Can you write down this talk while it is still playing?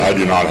I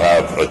do not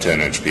have a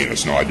 10-inch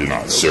penis. No, I do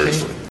not.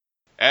 Seriously.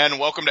 And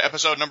welcome to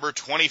episode number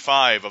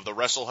 25 of the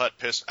Wrestle Hut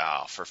Piss...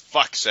 for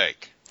fuck's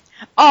sake.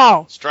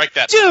 Oh. Strike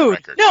that from the Dude,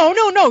 record.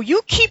 no.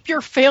 You keep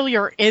your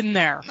failure in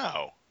there.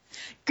 No.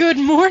 Good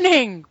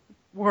morning,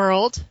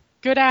 world.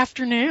 Good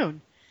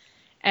afternoon.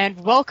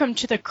 And welcome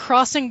to the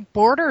Crossing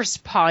Borders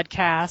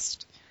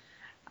podcast.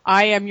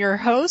 I am your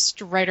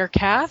host, Writer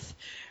Kath,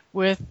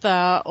 with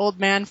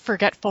Old Man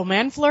Forgetful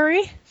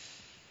Manflurry.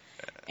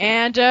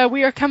 And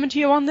we are coming to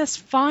you on this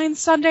fine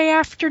Sunday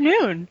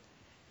afternoon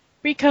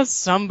because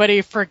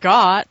somebody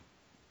forgot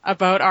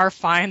about our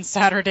fine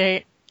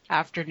Saturday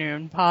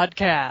afternoon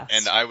podcast.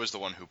 And I was the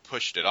one who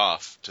pushed it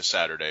off to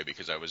Saturday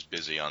because I was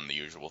busy on the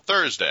usual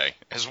Thursday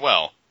as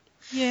well.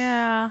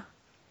 Yeah.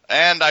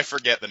 And I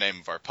forget the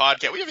name of our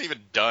podcast.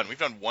 We've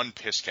done one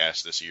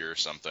Pisscast this year or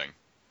something.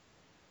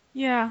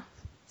 Yeah.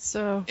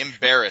 So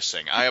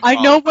embarrassing.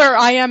 I know where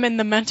I am in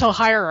the mental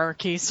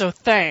hierarchy, so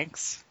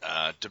thanks.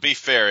 To be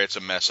fair, it's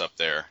a mess up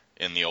there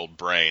in the old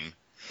brain,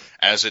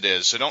 as it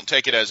is. So don't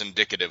take it as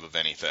indicative of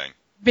anything.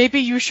 Maybe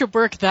you should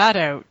work that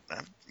out.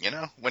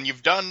 When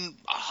you've done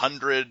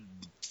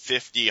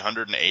 150,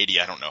 180,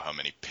 I don't know how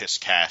many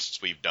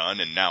Pisscasts we've done,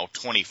 and now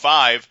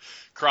 25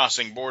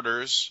 Crossing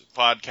Borders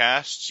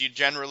podcasts, you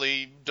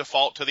generally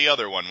default to the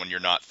other one when you're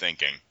not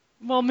thinking.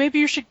 Well, maybe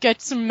you should get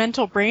some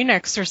mental brain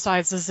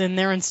exercises in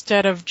there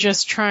instead of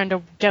just trying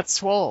to get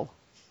swole.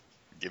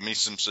 Give me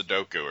some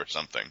Sudoku or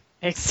something.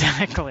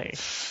 Exactly.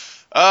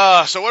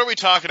 So what are we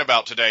talking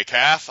about today,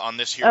 Kath, on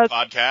this here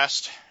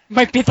podcast?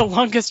 Might be the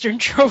longest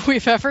intro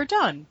we've ever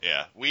done.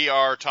 Yeah, we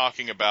are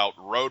talking about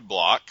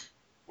Roadblock,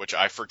 which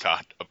I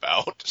forgot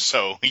about.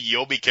 So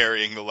you'll be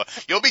carrying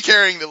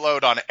the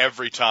load on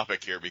every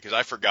topic here because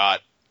I forgot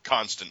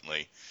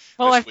constantly.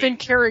 Well, I've been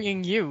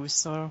carrying you,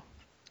 so.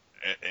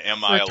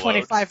 Am I a load?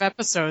 25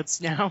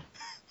 episodes now.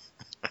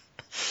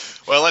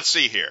 Well, let's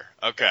see here.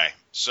 Okay,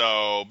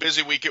 so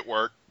busy week at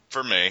work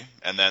for me,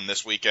 and then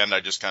this weekend I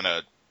just kind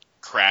of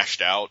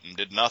crashed out and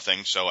did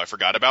nothing, so I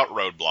forgot about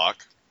Roadblock.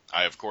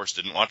 I, of course,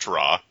 didn't watch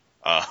Raw.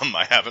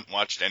 I haven't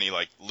watched any,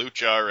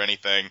 Lucha or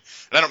anything.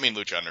 And I don't mean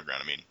Lucha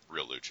Underground, I mean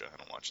real Lucha. I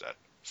don't watch that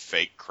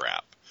fake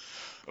crap.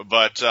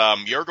 But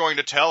you're going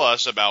to tell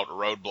us about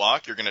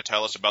Roadblock. You're going to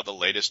tell us about the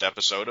latest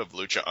episode of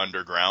Lucha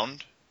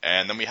Underground.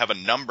 And then we have a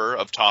number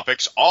of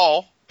topics,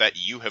 all that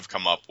you have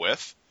come up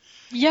with.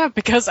 Yeah,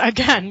 because,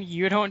 again,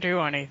 you don't do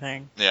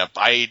anything. Yeah,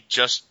 I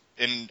just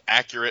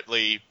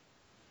inaccurately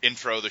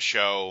intro the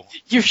show.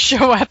 You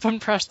show up and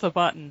press the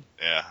button.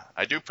 Yeah,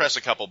 I do press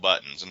a couple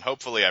buttons, and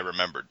hopefully I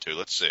remembered to.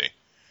 Let's see.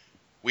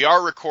 We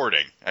are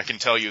recording, I can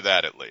tell you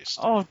that at least.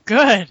 Oh,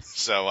 good.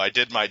 So I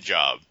did my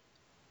job.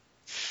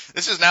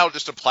 This is now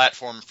just a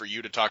platform for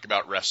you to talk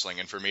about wrestling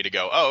and for me to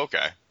go, oh,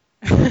 okay.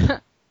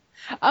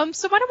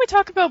 So why don't we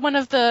talk about one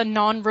of the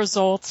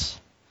non-result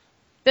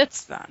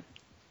bits then?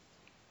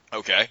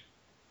 Okay.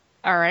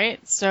 All right.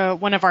 So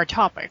one of our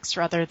topics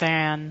rather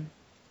than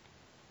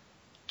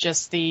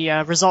just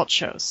the result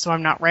shows. So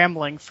I'm not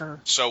rambling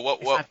for. So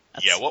what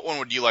one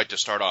would you like to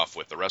start off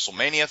with? The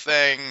WrestleMania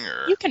thing,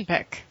 or you can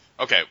pick.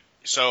 Okay.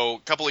 So a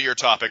couple of your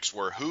topics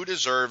were who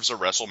deserves a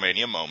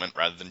WrestleMania moment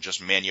rather than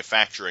just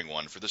manufacturing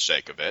one for the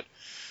sake of it.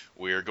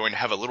 We're going to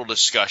have a little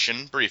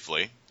discussion,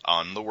 briefly,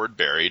 on the word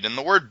buried. And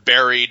the word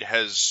buried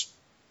has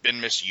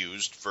been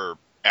misused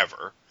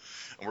forever.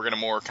 And we're going to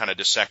more kind of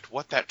dissect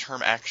what that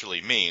term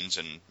actually means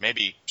and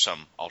maybe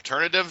some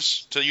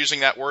alternatives to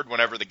using that word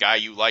whenever the guy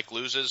you like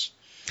loses.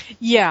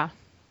 Yeah.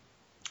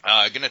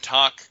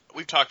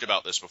 We've talked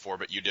about this before,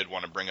 but you did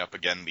want to bring up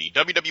again the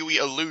WWE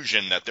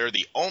illusion that they're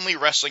the only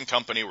wrestling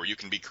company where you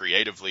can be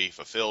creatively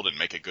fulfilled and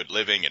make a good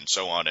living and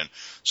so on and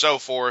so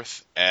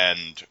forth.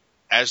 And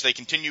as they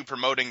continue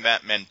promoting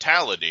that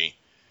mentality,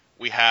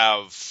 we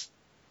have,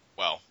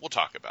 well, we'll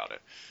talk about it.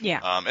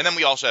 Yeah. And then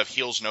we also have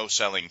heels no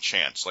selling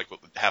chants, like what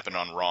happened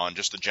on Raw, and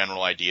just the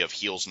general idea of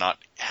heels not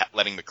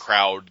letting the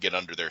crowd get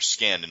under their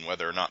skin and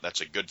whether or not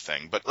that's a good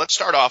thing. But let's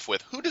start off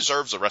with who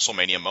deserves a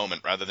WrestleMania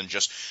moment rather than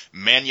just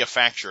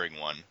manufacturing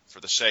one for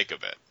the sake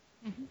of it.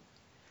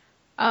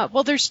 Mm-hmm.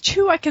 Well, there's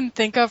two I can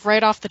think of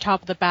right off the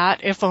top of the bat,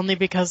 if only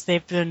because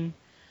they've been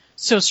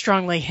so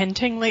strongly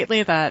hinting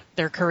lately that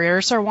their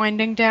careers are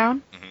winding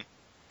down. Mm-hmm.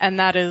 And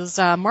that is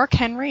Mark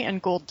Henry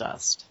and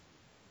Goldust.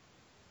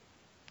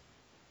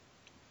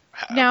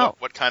 Now,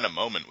 what kind of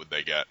moment would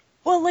they get?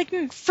 Well,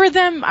 for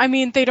them, I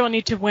mean, they don't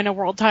need to win a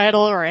world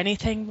title or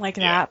anything like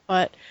that,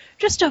 but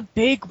just a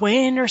big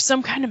win or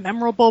some kind of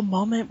memorable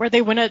moment where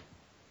they win a,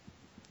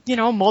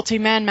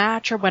 multi-man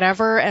match or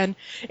whatever, and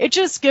it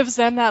just gives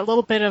them that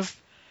little bit of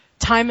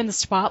time in the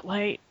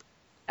spotlight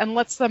and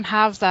lets them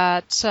have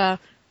that,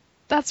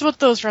 that's what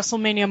those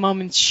WrestleMania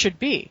moments should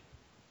be.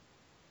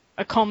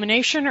 A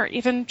culmination or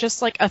even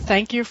just a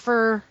thank you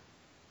for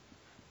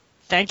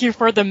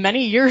the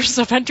many years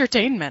of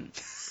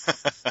entertainment.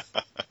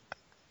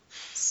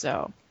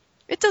 So,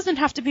 it doesn't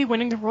have to be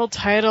winning the world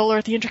title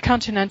or the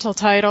Intercontinental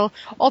title,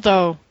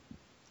 although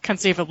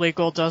conceivably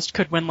Goldust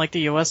could win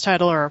the US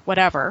title or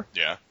whatever.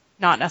 Yeah.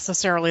 not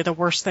necessarily the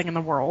worst thing in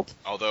the world.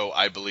 Although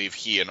I believe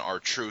he and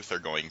R-Truth are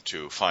going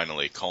to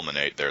finally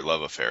culminate their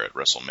love affair at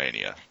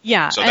WrestleMania.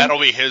 Yeah. So that'll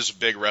be his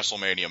big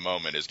WrestleMania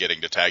moment, is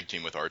getting to tag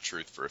team with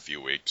R-Truth for a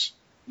few weeks.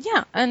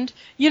 Yeah, and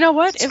you know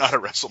what? It's not a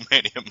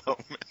WrestleMania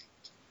moment.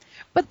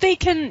 But they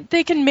can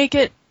make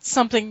it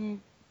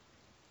something.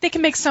 They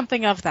can make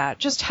something of that.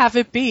 Just have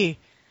it be,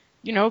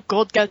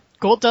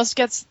 Goldust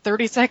gets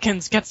 30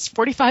 seconds, gets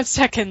 45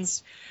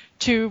 seconds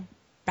to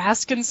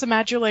bask in some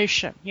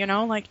adulation.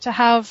 To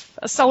have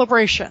a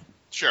celebration.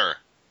 Sure.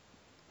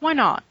 Why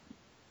not?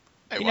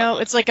 Hey,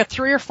 it's like a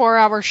 3 or 4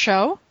 hour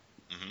show.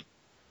 Mm-hmm.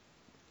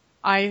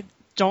 I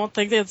don't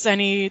think there's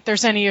any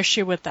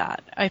issue with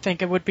that. I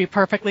think it would be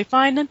perfectly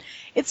fine, and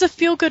it's a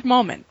feel-good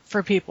moment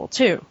for people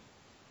too.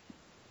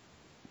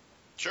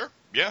 Sure.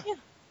 Yeah.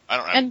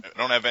 And- I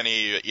don't have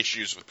any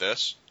issues with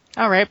this.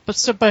 All right, but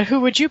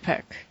who would you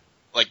pick?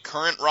 Like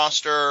current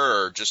roster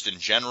or just in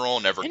general,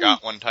 never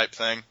got one type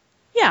thing?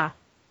 Yeah.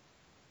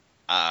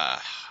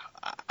 I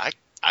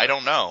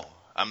don't know.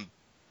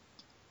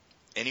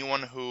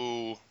 Anyone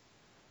who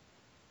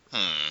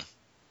I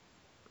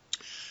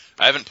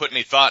haven't put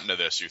any thought into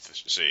this, you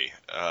see.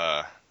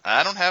 I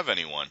don't have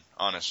anyone,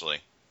 honestly.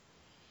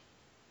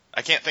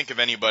 I can't think of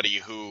anybody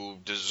who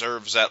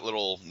deserves that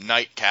little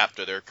nightcap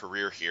to their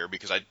career here,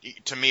 because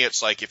to me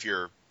it's like if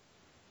you're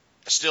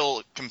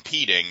still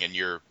competing and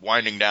you're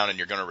winding down and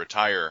you're going to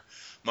retire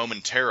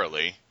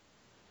momentarily,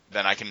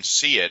 then I can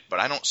see it, but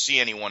I don't see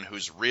anyone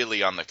who's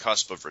really on the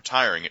cusp of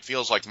retiring. It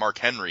feels like Mark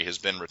Henry has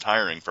been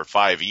retiring for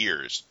 5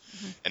 years,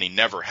 and he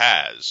never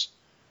has.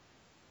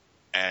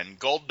 And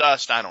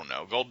Goldust, I don't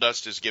know.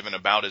 Goldust has given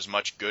about as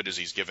much good as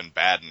he's given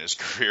bad in his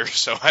career,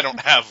 so I don't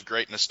have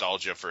great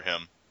nostalgia for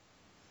him.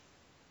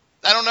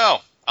 I don't know.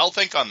 I'll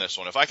think on this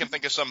one. If I can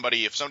think of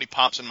somebody, if somebody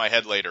pops in my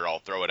head later, I'll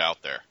throw it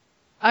out there.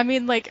 I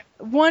mean,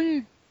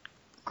 one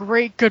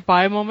great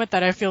goodbye moment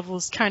that I feel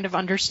was kind of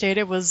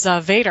understated was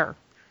Vader.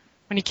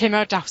 When he came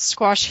out to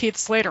squash Heath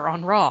Slater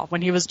on Raw,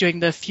 when he was doing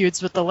the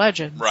feuds with the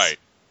Legends. Right.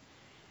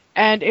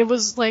 And it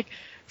was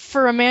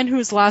for a man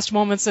whose last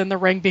moments in the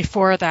ring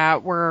before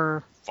that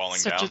were...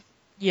 Falling down?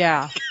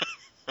 Yeah.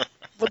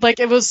 But,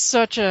 it was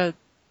such a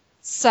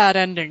sad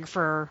ending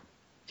for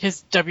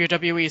his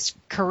WWE's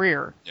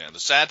career. Yeah, the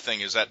sad thing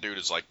is that dude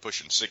is,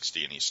 pushing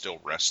 60 and he's still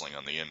wrestling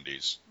on the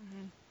indies.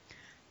 Mm-hmm.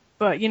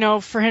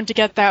 But, for him to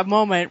get that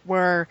moment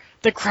where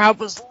the crowd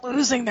was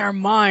losing their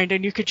mind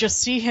and you could just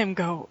see him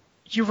go,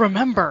 "You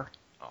remember."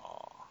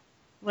 Aww.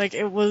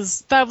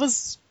 That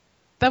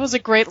was a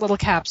great little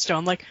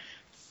capstone.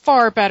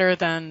 Far better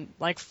than,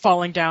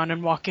 falling down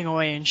and walking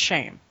away in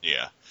shame.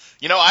 Yeah.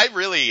 I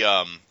really,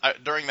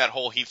 during that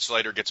whole Heath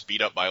Slater gets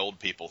beat up by old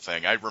people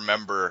thing, I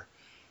remember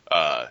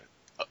a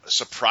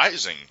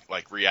surprising,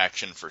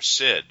 reaction for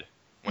Sid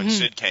when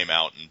Sid came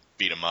out and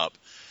beat him up.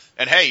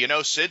 And hey,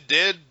 Sid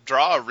did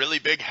draw a really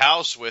big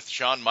house with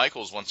Shawn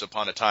Michaels once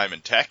upon a time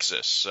in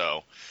Texas,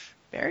 so...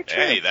 Very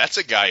true. Hey, that's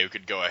a guy who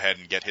could go ahead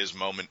and get his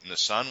moment in the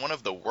sun. One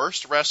of the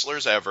worst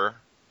wrestlers ever.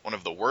 One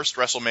of the worst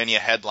WrestleMania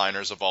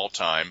headliners of all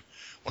time.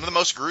 One of the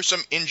most gruesome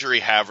injury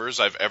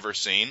havers I've ever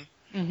seen.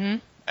 Mm-hmm.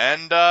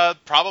 And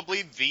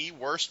probably the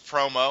worst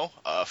promo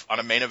on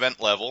a main event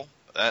level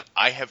that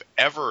I have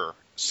ever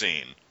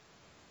seen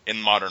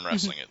in modern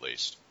wrestling, at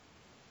least.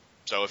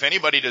 So if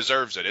anybody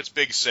deserves it, it's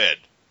Big Sid.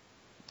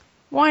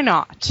 Why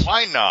not?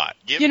 Why not?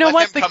 Let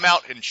him come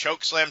out and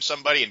chokeslam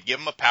somebody and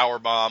give him a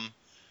powerbomb.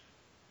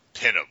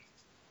 Pin him.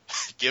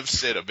 Give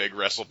Sid a big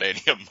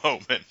WrestleMania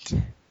moment.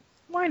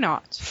 Why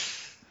not?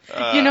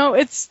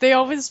 They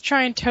always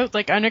try and tote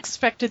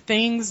unexpected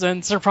things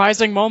and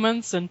surprising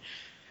moments, and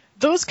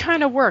those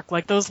kind of work.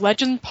 Those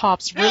legend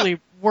pops really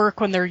work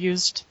when they're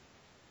used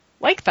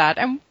like that.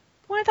 And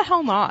why the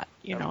hell not?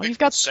 You've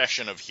got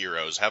session of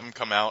heroes. Have them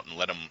come out and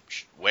let them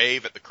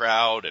wave at the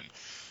crowd and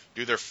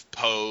do their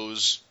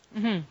pose.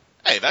 Mm-hmm.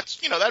 Hey,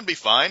 that'd be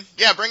fine.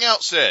 Yeah, bring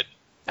out Sid.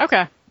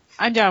 Okay,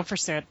 I'm down for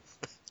Sid.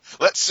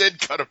 Let Sid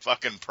cut a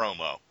fucking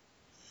promo.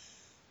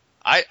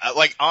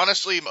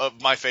 Honestly, of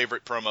my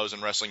favorite promos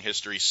in wrestling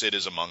history, Sid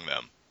is among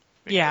them.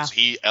 Because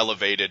he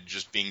elevated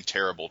just being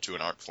terrible to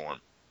an art form.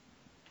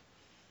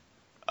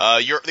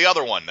 The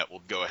other one that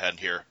we'll go ahead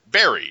here.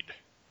 Buried.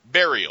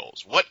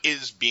 Burials. What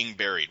is being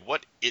buried?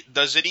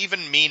 Does it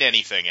even mean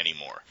anything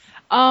anymore?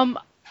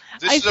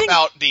 This is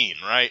about Dean,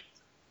 right?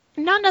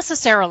 Not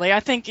necessarily. I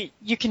think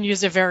you can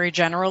use it very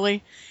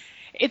generally.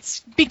 It's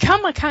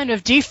become a kind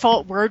of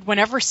default word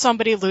whenever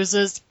somebody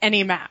loses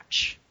any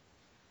match,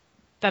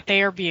 that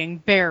they are being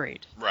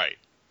buried. Right.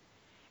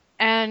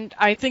 And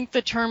I think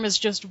the term is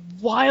just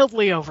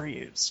wildly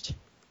overused.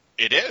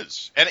 It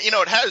is. And,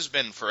 it has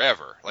been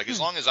forever. As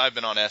long as I've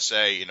been on SA,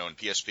 and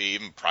PSP,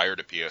 even prior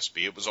to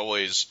PSP, it was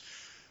always,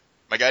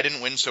 my guy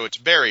didn't win, so it's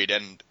buried.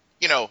 And,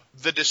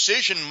 the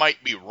decision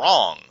might be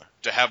wrong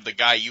to have the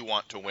guy you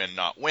want to win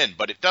not win,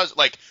 but it does,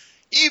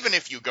 even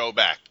if you go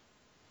back,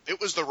 it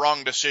was the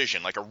wrong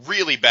decision, a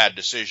really bad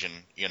decision,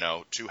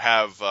 to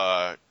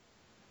have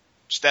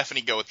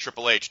Stephanie go with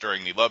Triple H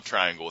during the love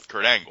triangle with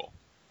Kurt Angle.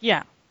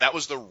 Yeah. That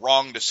was the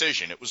wrong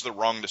decision. It was the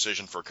wrong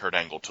decision for Kurt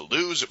Angle to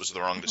lose. It was the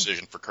wrong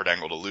decision for Kurt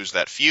Angle to lose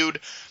that feud.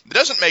 It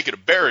doesn't make it a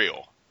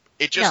burial.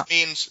 It just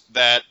means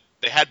that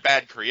they had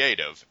bad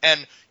creative.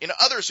 And in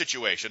other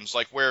situations,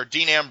 like where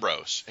Dean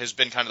Ambrose has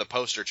been kind of the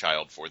poster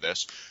child for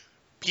this,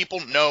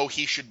 people know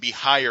he should be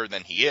higher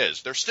than he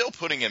is. They're still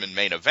putting him in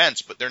main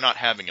events, but they're not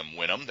having him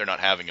win them. They're not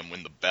having him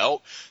win the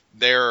belt.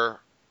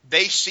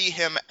 They see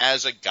him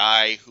as a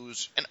guy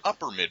who's an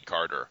upper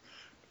mid-carder,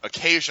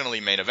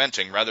 occasionally main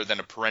eventing rather than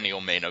a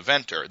perennial main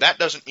eventer. That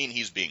doesn't mean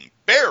he's being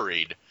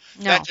buried.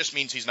 No. That just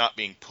means he's not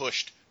being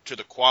pushed to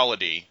the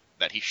quality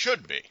that he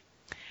should be.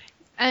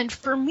 And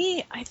for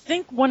me, I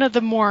think one of the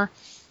more,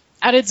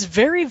 at its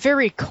very,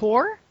 very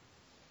core,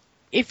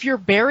 if you're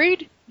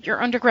buried,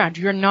 you're underground.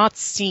 You're not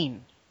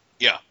seen.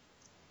 Yeah.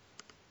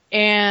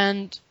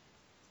 And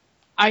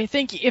I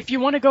think if you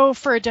want to go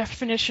for a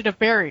definition of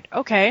buried,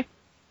 okay,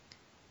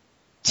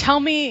 tell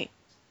me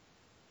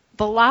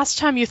the last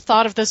time you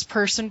thought of this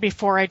person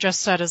before I just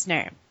said his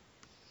name.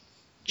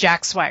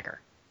 Jack Swagger.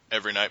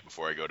 Every night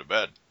before I go to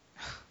bed.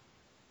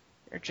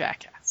 You're a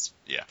jackass.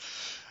 Yeah.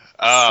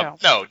 So.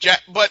 No,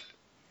 Jack, but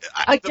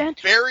Again,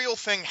 the burial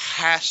thing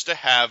has to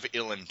have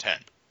ill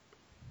intent.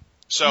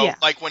 So, Yeah.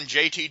 like when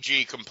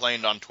JTG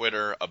complained on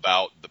Twitter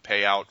about the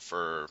payout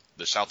for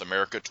the South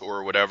America tour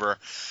or whatever,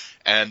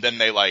 and then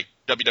they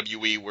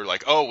WWE were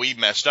like, oh, we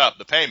messed up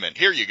the payment.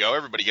 Here you go.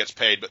 Everybody gets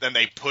paid. But then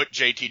they put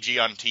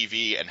JTG on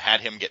TV and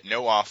had him get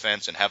no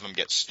offense and have him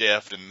get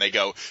stiffed. And they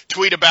go,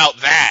 tweet about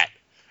that.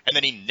 And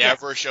then he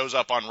never shows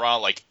up on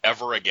Raw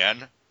ever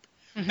again.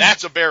 Mm-hmm.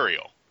 That's a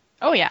burial.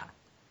 Oh, yeah.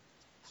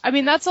 I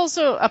mean, that's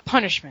also a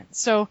punishment.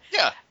 So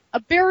yeah. A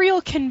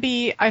burial can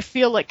be, I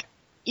feel like,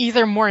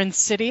 either more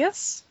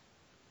insidious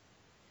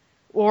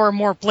or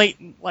more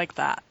blatant like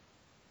that.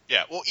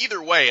 Yeah, well,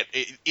 either way,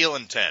 ill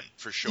intent,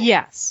 for sure.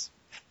 Yes.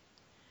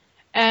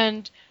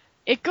 And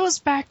it goes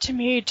back to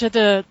me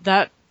to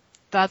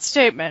that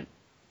statement.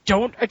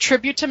 Don't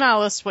attribute to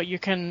malice what you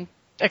can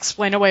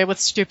explain away with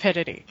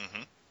stupidity.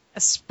 Mm-hmm.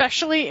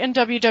 Especially in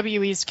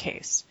WWE's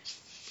case.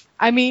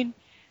 I mean,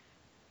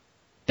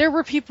 there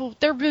would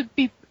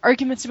be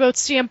arguments about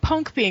CM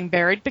Punk being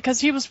buried because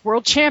he was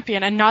world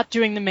champion and not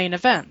doing the main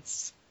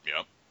events.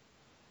 Yep.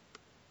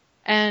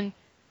 And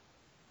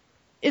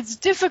it's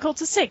difficult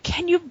to say.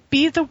 Can you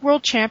be the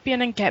world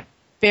champion and get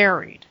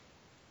buried?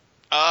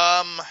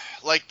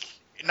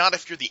 Not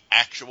if you're the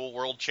actual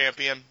world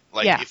champion.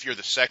 If you're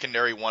the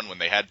secondary one when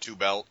they had 2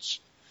 belts.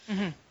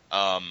 Mm-hmm.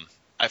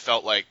 I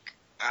felt like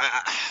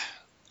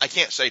I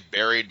can't say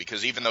buried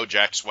because even though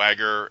Jack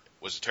Swagger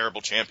was a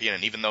terrible champion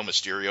and even though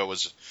Mysterio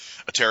was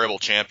a terrible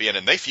champion,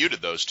 and they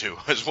feuded those two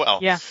as well.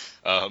 Yeah.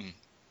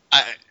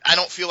 I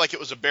don't feel like it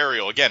was a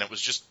burial. Again, it was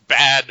just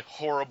bad,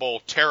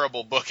 horrible,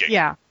 terrible booking.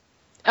 Yeah.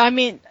 I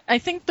mean, I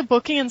think the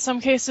booking in some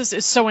cases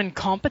is so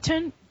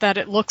incompetent that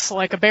it looks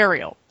like a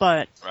burial,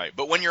 but... Right,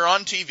 but when you're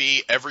on TV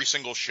every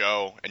single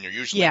show, and you're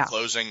usually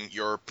closing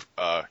your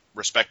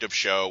respective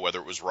show, whether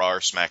it was Raw or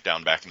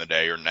SmackDown back in the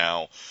day or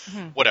now,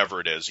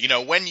 whatever it is,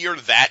 when you're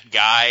that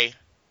guy,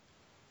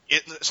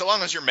 so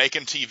long as you're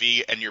making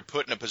TV and you're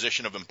put in a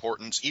position of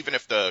importance, even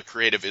if the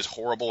creative is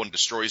horrible and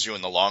destroys you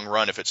in the long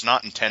run, if it's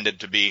not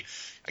intended to be,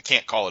 I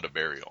can't call it a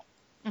burial.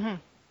 Mm-hmm.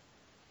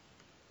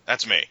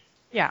 That's me.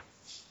 Yeah.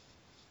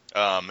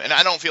 And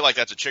I don't feel like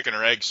that's a chicken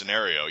or egg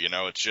scenario,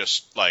 it's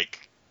just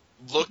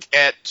look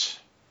at,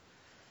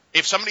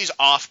 if somebody's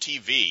off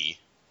TV,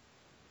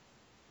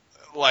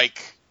 I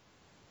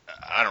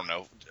don't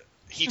know,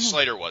 Heath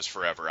Slater was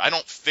forever. I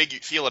don't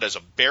feel it as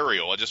a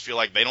burial. I just feel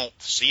like they don't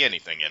see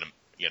anything in him,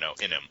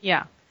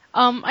 Yeah.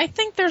 I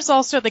think there's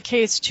also the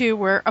case too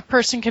where a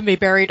person can be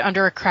buried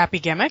under a crappy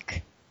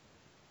gimmick.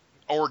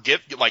 Or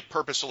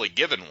purposely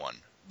given one.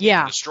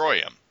 Yeah. To destroy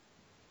him.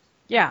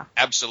 Yeah.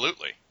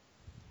 Absolutely.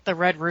 The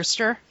Red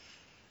Rooster?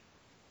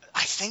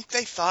 I think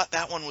they thought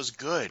that one was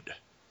good.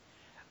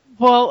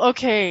 Well,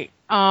 okay.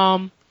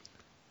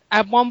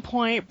 At one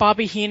point,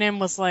 Bobby Heenan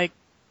was like,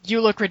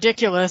 you look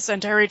ridiculous,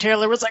 and Terry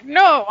Taylor was like,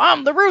 no,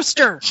 I'm the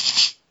Rooster!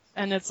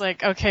 And it's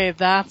like, okay,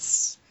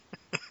 that's...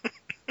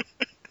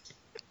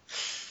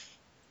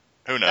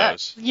 Who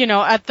knows?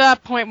 At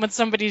that point when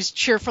somebody's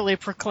cheerfully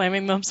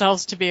proclaiming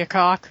themselves to be a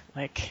cock,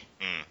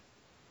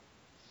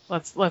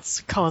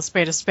 let's call a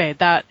spade,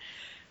 that...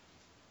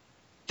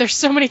 There's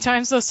so many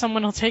times, though,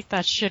 someone will take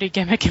that shitty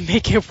gimmick and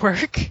make it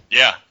work.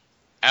 Yeah,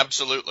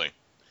 absolutely.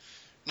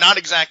 Not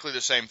exactly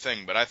the same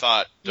thing, but I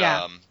thought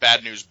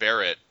Bad News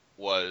Barrett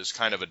was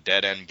kind of a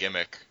dead-end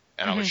gimmick,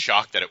 and I was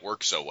shocked that it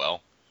worked so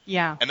well.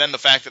 Yeah. And then the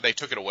fact that they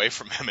took it away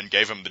from him and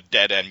gave him the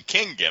dead-end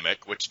King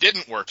gimmick, which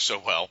didn't work so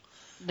well,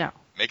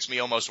 makes me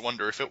almost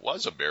wonder if it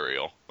was a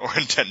burial, or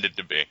intended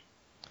to be.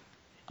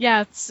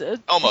 Yeah, it's...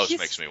 almost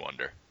makes me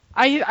wonder.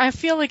 I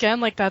feel,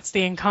 again, like that's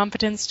the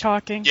incompetence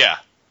talking. Yeah.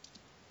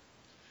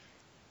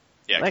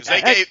 Yeah,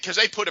 because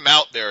they put him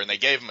out there and they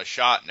gave him a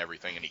shot and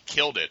everything, and he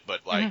killed it.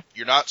 But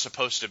you're not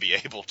supposed to be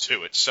able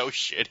to. It's so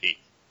shitty.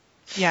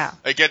 Yeah.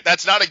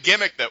 That's not a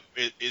gimmick that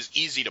is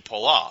easy to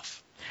pull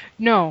off.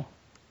 No.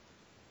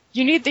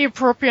 You need the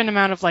appropriate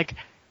amount of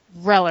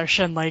relish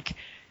and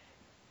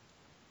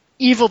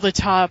evil the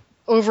top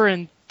over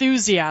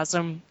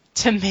enthusiasm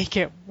to make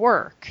it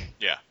work.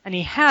 Yeah. And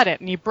he had it,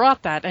 and he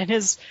brought that, and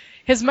his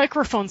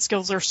microphone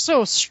skills are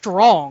so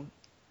strong.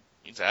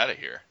 He's out of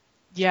here.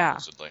 Yeah.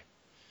 Supposedly.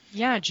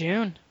 Yeah,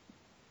 June.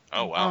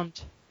 Oh, wow.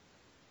 Bummed.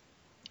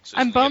 So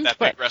I'm he's gonna get bummed, that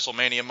but big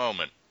WrestleMania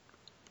moment.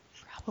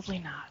 probably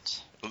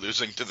not.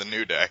 Losing to the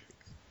New Day.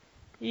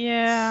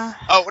 Yeah.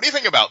 Oh, what do you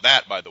think about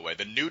that, by the way?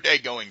 The New Day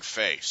going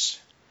face.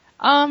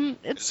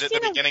 It's, Is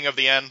it the beginning of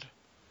the end?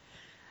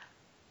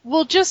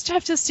 We'll just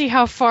have to see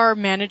how far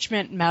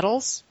management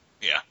meddles.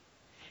 Yeah.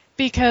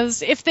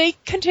 Because if they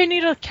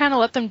continue to kind of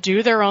let them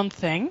do their own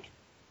thing,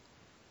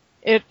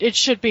 it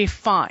should be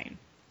fine.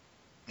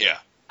 Yeah.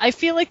 I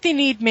feel like they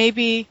need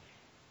maybe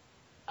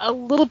a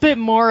little bit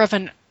more of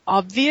an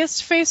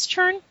obvious face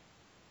turn.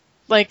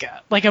 Like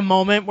a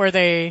moment where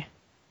they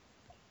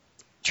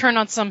turn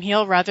on some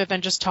heel rather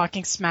than just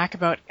talking smack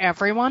about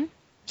everyone.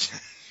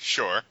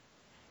 Sure.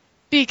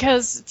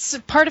 Because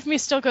part of me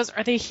still goes,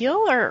 are they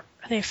heel or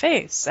are they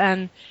face?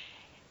 And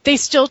they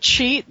still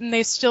cheat and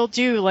they still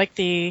do like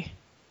the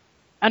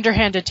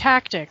underhanded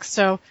tactics.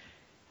 So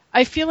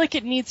I feel like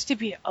it needs to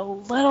be a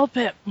little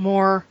bit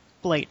more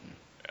blatant.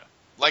 Yeah.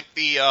 Like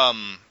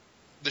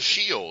the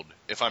Shield,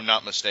 if I'm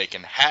not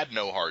mistaken, had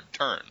no hard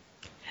turn.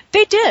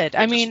 They did.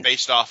 They just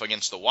faced off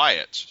against the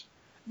Wyatts.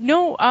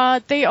 No,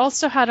 they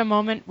also had a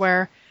moment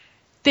where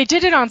they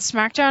did it on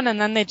SmackDown and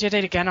then they did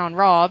it again on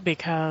Raw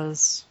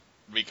because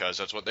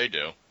that's what they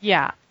do.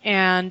 Yeah,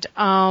 and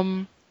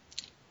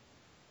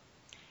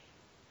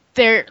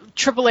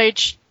Triple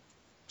H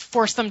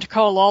forced them to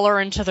call Lawler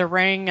into the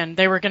ring, and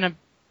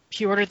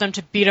he ordered them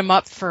to beat him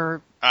up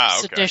for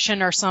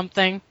sedition or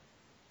something.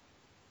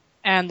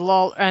 And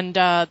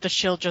the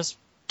Shield just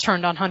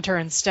turned on Hunter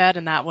instead,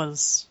 and that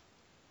was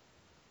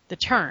the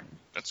turn.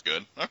 That's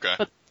good. Okay.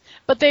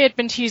 But they had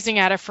been teasing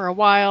at it for a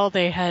while.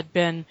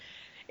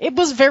 It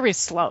was very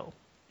slow.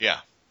 Yeah.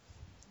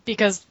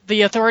 Because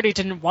the Authority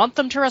didn't want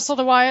them to wrestle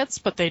the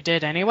Wyatts, but they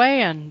did anyway,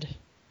 and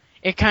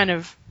it kind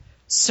of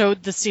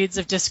sowed the seeds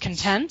of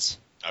discontent.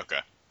 Okay.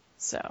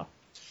 So,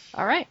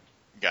 all right.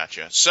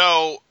 Gotcha.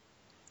 So,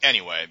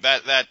 anyway,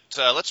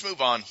 let's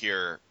move on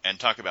here and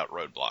talk about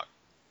Roadblock.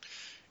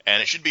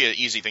 And it should be an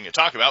easy thing to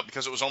talk about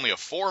because it was only a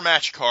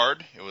 4-match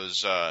card. It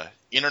was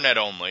internet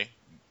only,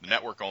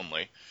 network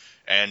only.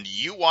 And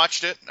you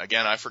watched it.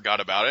 Again, I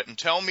forgot about it. And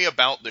tell me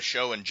about the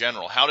show in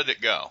general. How did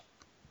it go?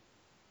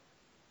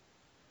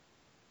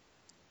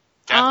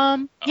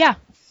 Yeah.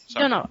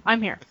 Sorry. No,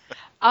 I'm here.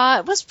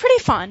 It was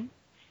pretty fun.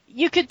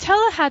 You could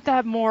tell it had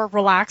that more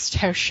relaxed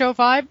house show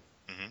vibe.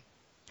 Mm-hmm.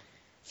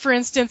 For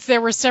instance,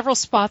 there were several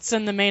spots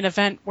in the main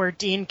event where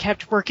Dean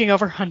kept working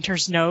over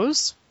Hunter's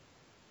nose.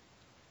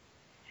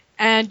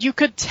 And you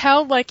could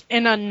tell, like,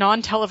 in a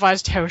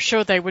non-televised house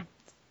show,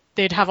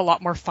 they'd have a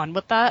lot more fun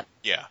with that.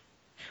 Yeah.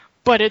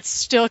 But it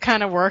still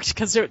kind of worked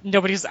because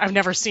I've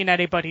never seen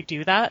anybody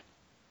do that.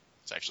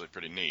 It's actually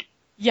pretty neat.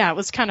 Yeah, it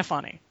was kind of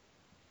funny.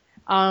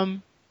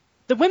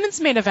 The women's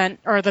main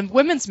event, or the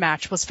women's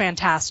match, was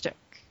fantastic.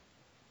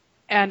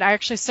 And I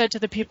actually said to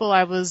the people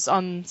I was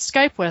on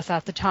Skype with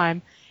at the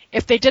time,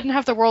 if they didn't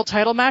have the world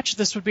title match,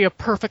 this would be a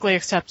perfectly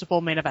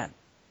acceptable main event.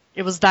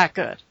 It was that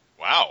good.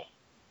 Wow.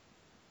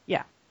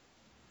 Yeah.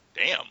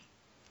 Damn.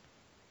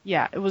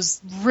 Yeah, it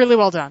was really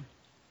well done.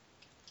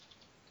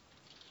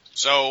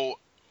 So,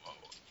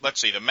 let's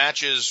see, the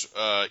matches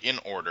in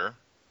order.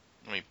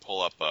 Let me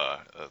pull up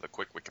the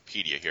quick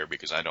Wikipedia here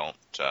because I don't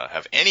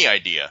have any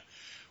idea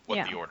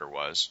what the order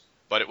was.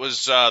 But it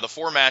was the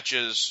 4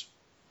 matches.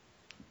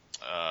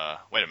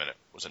 Wait a minute,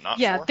 was it not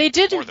 4? Yeah, they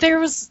did. There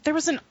was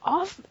an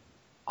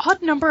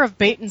odd number of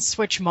bait and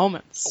switch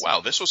moments. Oh,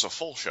 wow, this was a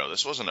full show.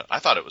 This wasn't. I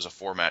thought it was a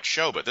 4-match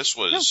show, but this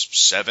was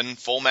 7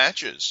 full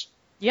matches.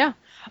 Yeah,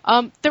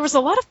 there was a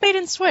lot of bait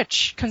and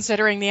switch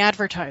considering the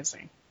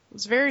advertising. It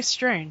was very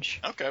strange.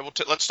 Okay, well,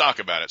 let's talk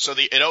about it. So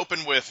it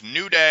opened with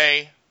New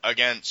Day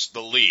against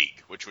the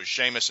League, which was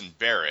Sheamus and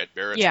Barrett.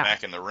 Barrett's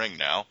back in the ring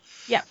now.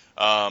 Yeah.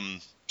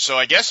 So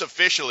I guess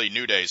officially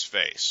New Day's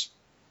face.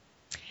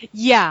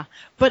 Yeah,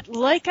 but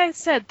like I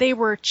said, they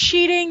were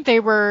cheating. They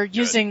were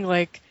using,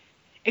 like,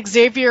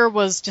 Xavier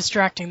was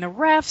distracting the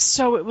refs,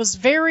 so it was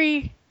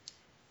very...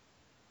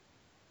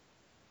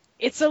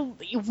 It's a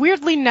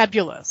weirdly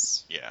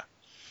nebulous. Yeah.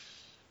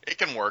 It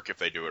can work if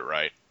they do it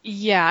right.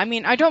 Yeah, I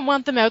mean, I don't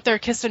want them out there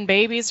kissing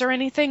babies or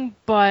anything,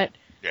 but...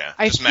 Yeah,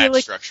 I just feel match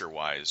like,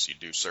 structure-wise, you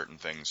do certain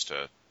things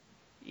to...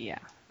 Yeah.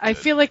 I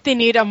feel like they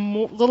need a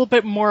little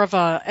bit more of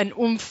an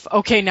oomph,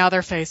 okay, now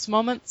they're face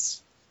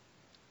moments.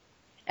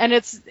 And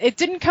it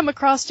didn't come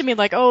across to me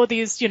like, oh,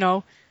 these,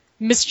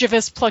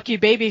 mischievous, plucky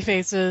baby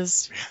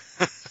faces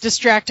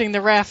distracting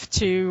the ref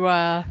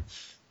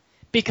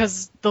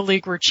because the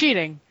League were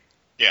cheating.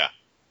 Yeah.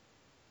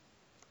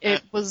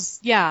 It was,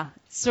 yeah.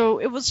 So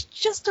it was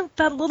just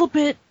that little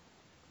bit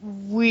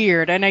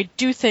weird, and I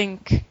do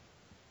think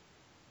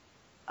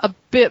a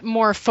bit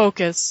more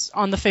focus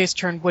on the face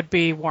turn would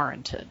be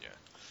warranted. Yeah.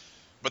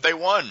 But they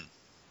won.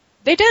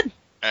 They did.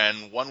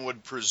 And one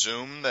would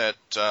presume that...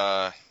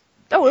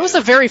 it was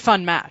a very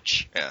fun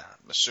match. Yeah.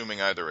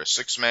 assuming either a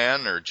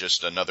 6-man or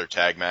just another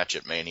tag match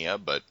at Mania,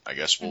 but I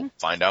guess we'll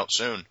find out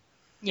soon.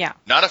 Yeah.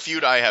 Not a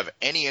feud I have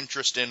any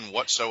interest in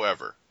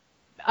whatsoever.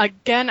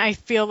 Again, I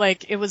feel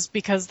like it was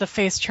because the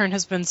face turn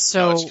has been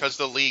so... No, it's because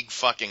the league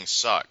fucking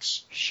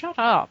sucks. Shut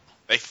up.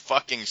 They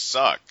fucking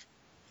suck.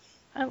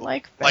 I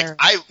like Barrett.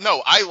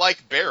 I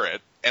like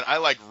Barrett, and I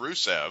like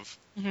Rusev,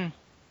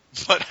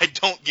 but I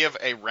don't give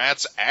a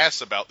rat's ass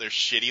about their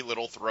shitty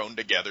little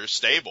thrown-together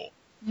stable.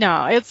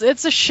 No,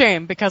 it's a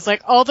shame, because,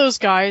 like, all those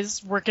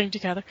guys working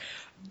together,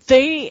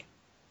 they're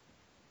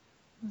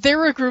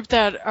a group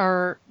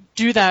that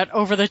do that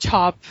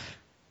over-the-top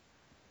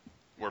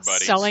We're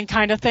buddies. selling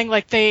kind of thing.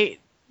 Like,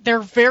 they're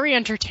very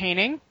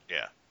entertaining.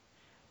 Yeah.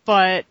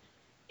 But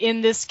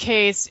in this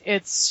case,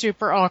 it's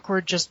super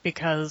awkward just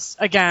because,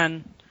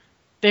 again,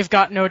 they've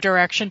got no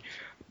direction.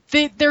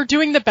 They're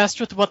doing the best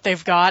with what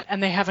they've got,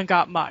 and they haven't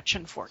got much,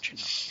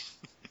 unfortunately.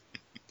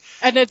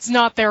 And it's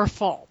not their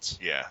fault.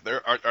 Yeah.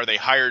 Are they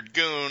hired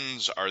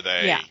goons? Are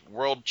they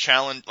world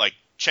challenge? Like,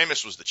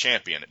 Sheamus was the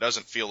champion. It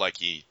doesn't feel like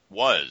he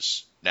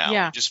was now.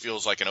 Yeah. He just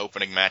feels like an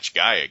opening match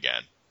guy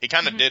again. He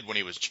kind of did when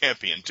he was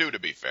champion, too, to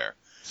be fair.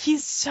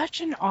 He's such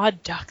an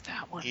odd duck,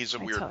 that one. He's a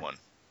weird one.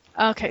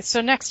 Okay,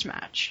 so next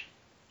match.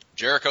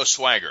 Jericho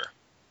Swagger.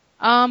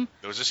 Was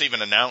this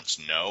even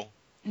announced? No.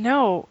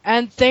 No,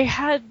 and they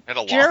had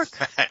a long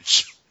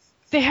match.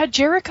 They had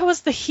Jericho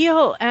as the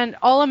heel and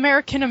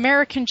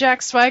All-American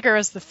Jack Swagger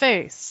as the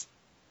face.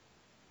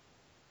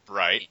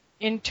 Right.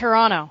 In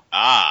Toronto.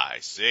 Ah, I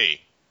see.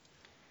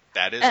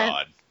 That is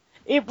odd.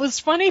 It was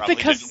funny Probably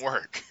because... didn't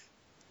work.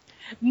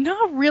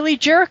 Not really.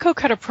 Jericho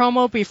cut a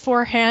promo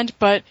beforehand,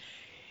 but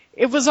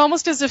it was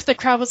almost as if the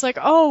crowd was like,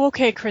 oh,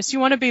 okay, Chris, you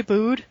want to be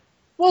booed?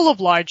 We'll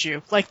oblige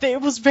you. Like,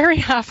 it was very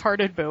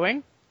half-hearted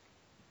booing.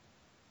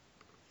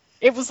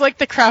 It was like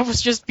the crowd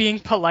was just being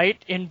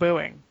polite in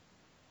booing.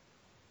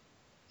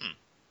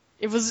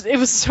 It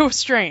was so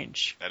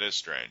strange. That is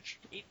strange.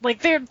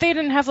 Like, they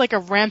didn't have, like, a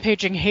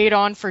rampaging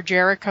hate-on for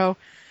Jericho.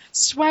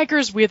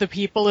 Swagger's We the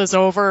People is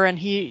over, and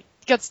he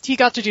got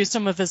to do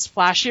some of his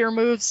flashier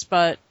moves,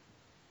 but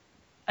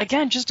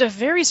again, just a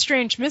very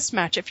strange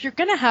mismatch. If you're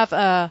gonna have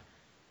a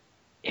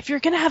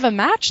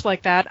match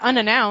like that,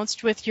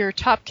 unannounced, with your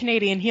top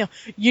Canadian heel,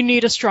 you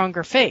need a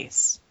stronger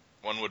face.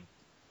 One would...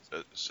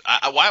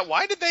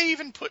 why did they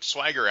even put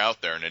Swagger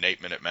out there in an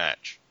 8-minute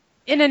match?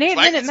 In an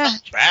 8-minute match.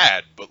 Not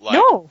bad, but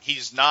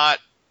he's not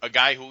a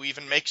guy who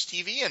even makes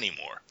TV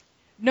anymore.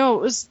 No,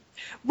 it was...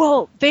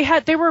 Well,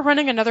 they were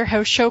running another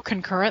house show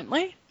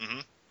concurrently. Mm-hmm.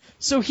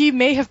 So he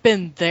may have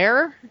been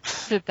there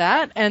for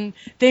that, and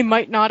they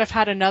might not have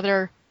had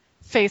another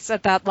face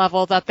at that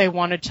level that they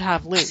wanted to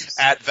have lose.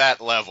 At that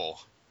level.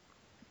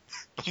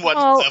 What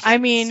well, level? I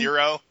mean,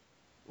 0?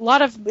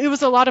 It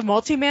was a lot of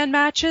multi-man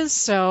matches,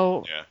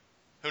 so... Yeah.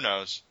 Who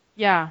knows?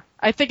 Yeah.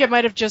 I think it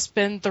might have just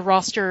been the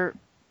roster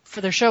for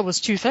their show was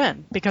too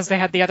thin, because they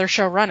had the other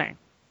show running.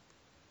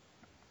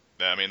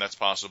 I mean, that's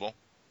possible.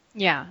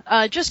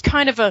 Yeah. Just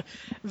kind of a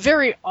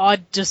very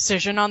odd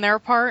decision on their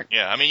part.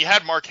 Yeah, I mean, you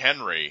had Mark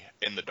Henry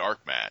in the dark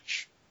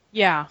match.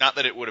 Yeah. Not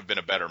that it would have been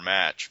a better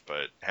match,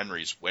 but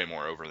Henry's way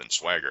more over than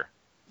Swagger.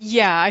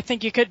 Yeah, I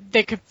think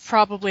they could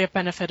probably have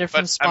benefited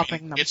from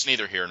swapping them. It's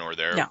neither here nor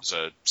there. No. It was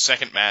a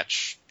second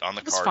match on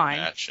the card fine.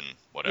 match and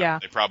whatever. Yeah.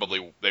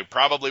 They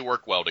probably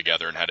worked well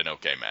together and had an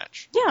okay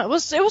match. Yeah, it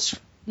was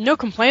no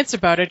complaints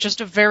about it,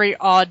 just a very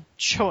odd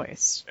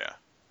choice. Yeah.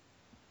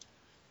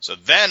 So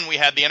then we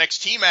had the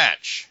NXT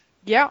match.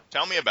 Yeah.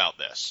 Tell me about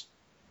this.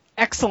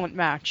 Excellent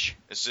match.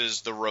 This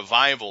is the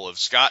revival of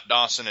Scott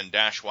Dawson and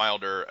Dash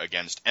Wilder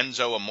against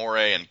Enzo Amore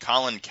and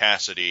Colin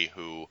Cassidy,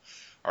 who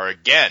are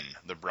again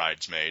the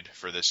bridesmaid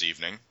for this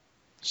evening.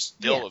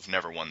 Still have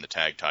never won the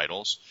tag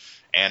titles.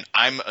 And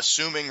I'm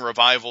assuming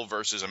Revival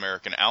versus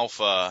American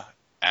Alpha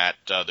at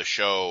the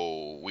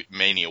show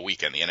Mania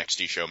Weekend, the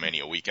NXT show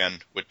Mania Weekend,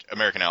 with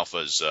American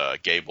Alpha's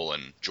Gable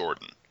and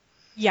Jordan.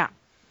 Yeah.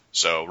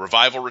 So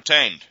Revival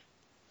retained.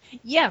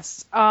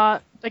 Yes.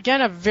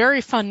 Again, a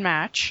very fun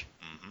match.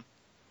 Mm-hmm.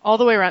 All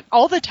the way around.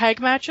 All the tag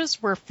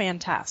matches were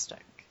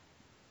fantastic.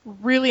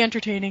 Really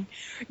entertaining.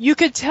 You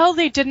could tell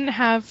they didn't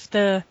have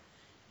the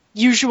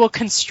usual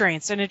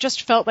constraints, and it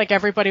just felt like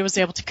everybody was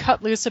able to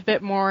cut loose a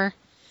bit more,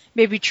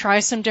 maybe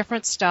try some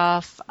different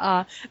stuff.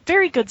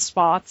 Very good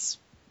spots.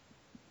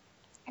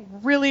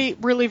 Really,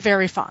 really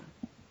very fun.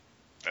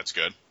 That's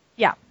good.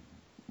 Yeah.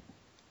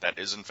 That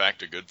is, in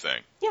fact, a good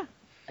thing. Yeah.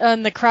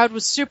 And the crowd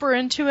was super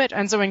into it.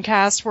 Enzo and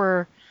Cass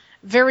were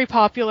very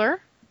popular,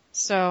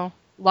 so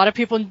a lot of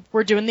people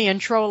were doing the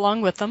intro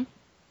along with them.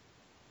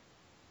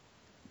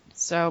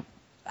 So,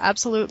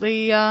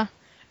 absolutely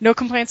no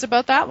complaints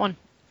about that one.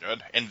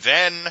 Good. And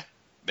then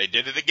they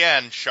did it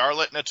again.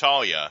 Charlotte and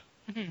Natalya.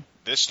 Mm-hmm.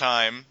 This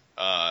time,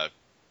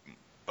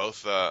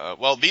 both.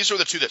 Well, these were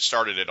the two that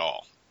started it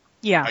all.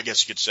 Yeah. I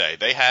guess you could say.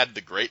 They had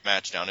the great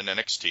match down in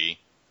NXT,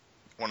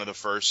 one of the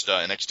first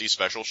NXT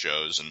special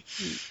shows, and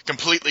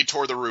completely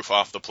tore the roof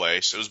off the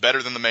place. It was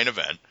better than the main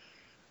event.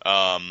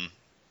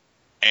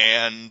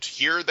 And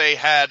here they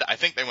had, I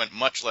think they went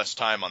much less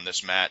time on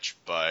this match,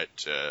 but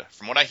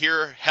from what I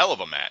hear, hell of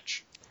a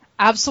match.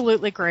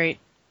 Absolutely great.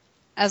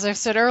 As I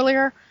said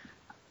earlier,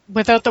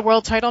 without the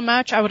world title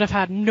match, I would have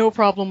had no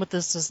problem with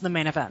this as the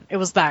main event. It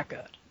was that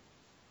good.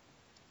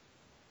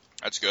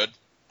 That's good.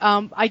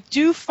 I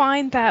do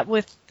find that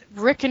with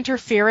Rick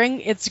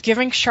interfering, it's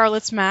giving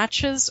Charlotte's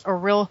matches a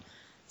real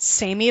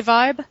samey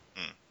vibe.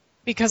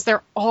 Because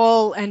they're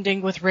all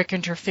ending with Rick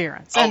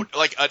interference. And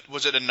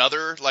was it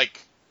another,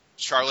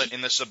 Charlotte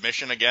in the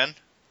submission again?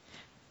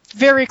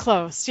 Very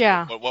close,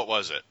 yeah. What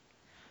was it?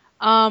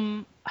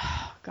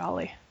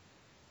 Golly.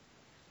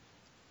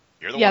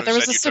 You're the one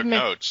who said you took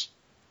notes.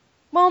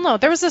 Well, no,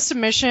 there was a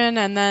submission,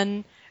 and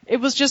then it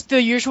was just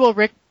the usual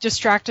Rick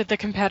distracted the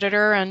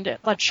competitor, and it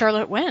let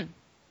Charlotte win.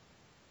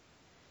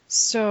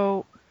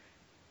 So,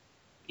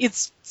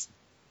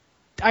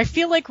 I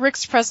feel like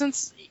Rick's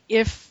presence,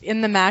 if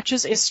in the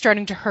matches, is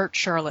starting to hurt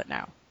Charlotte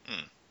now.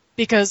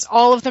 Because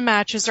all of the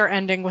matches are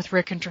ending with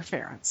Rick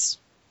interference.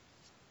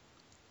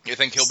 You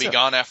think he'll be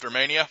gone after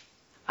Mania?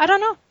 I don't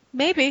know.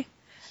 Maybe.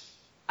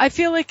 I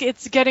feel like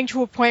it's getting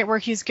to a point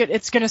where it's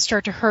going to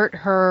start to hurt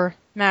her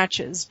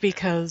matches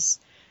because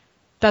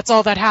that's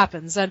all that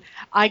happens. And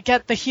I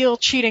get the heel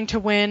cheating to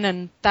win,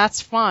 and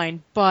that's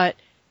fine, but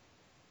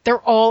they're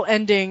all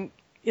ending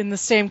in the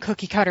same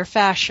cookie-cutter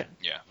fashion.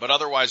 Yeah, but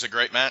otherwise a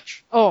great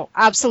match? Oh,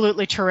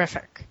 absolutely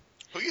terrific.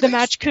 The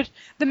match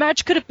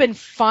could have been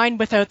fine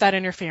without that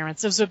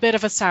interference. It was a bit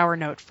of a sour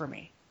note for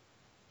me.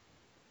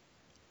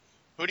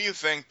 Who do you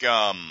think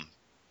think's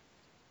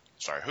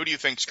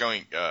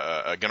going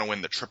to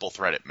win the triple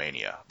threat at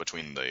Mania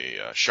between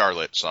the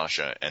Charlotte,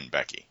 Sasha, and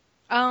Becky?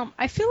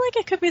 I feel like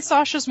it could be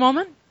Sasha's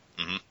moment.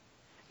 Mm-hmm.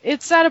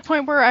 It's at a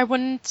point where I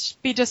wouldn't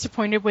be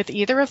disappointed with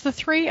either of the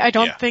three. I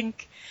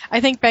think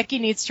Becky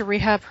needs to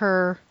rehab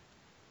her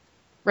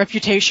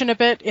reputation a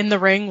bit in the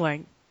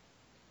ring,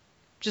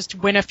 just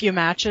win a few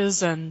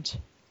matches and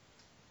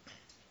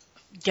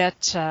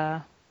get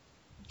some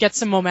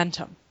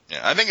momentum.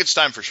 Yeah, I think it's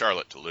time for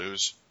Charlotte to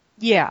lose.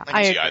 Yeah, I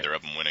can see either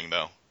of them winning,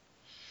 though.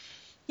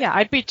 Yeah,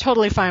 I'd be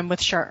totally fine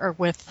with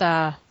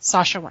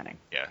Sasha winning.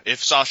 Yeah,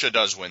 if Sasha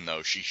does win,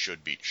 though, she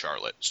should beat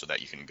Charlotte so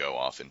that you can go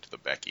off into the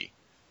Becky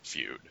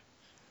feud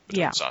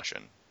between Sasha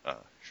and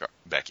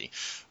Becky.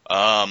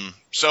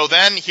 So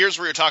then, here's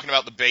where you're talking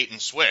about the bait and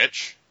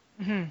switch.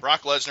 Mm-hmm.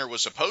 Brock Lesnar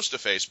was supposed to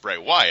face Bray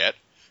Wyatt.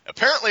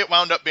 Apparently, it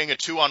wound up being a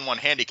 2-on-1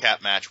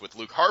 handicap match with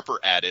Luke Harper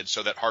added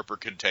so that Harper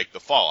could take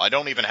the fall. I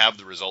don't even have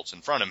the results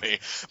in front of me,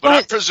 but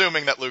I'm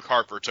presuming that Luke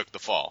Harper took the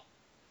fall.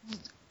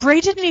 Bray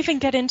didn't even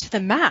get into the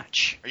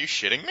match. Are you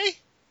shitting me?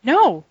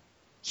 No.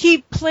 He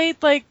played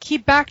he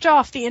backed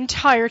off the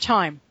entire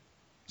time.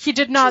 He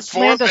did not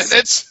For 4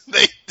 minutes?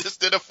 They just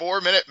did a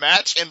 4-minute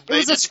match? And it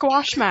was a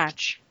squash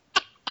match.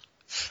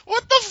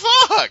 What the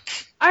fuck?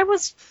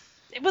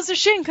 It was a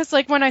shame, because,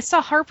 when I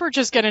saw Harper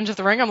just get into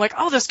the ring, I'm like,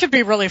 oh, this could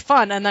be really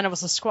fun, and then it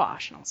was a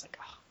squash, and I was like,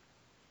 oh.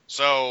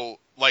 So,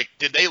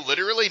 did they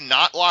literally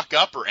not lock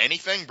up or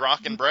anything,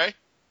 Brock and Bray?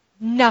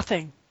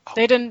 Nothing. Oh.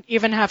 They didn't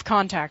even have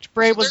contact.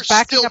 Bray was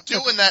backing up. They're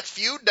still doing that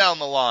feud down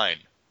the line.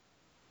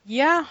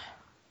 Yeah.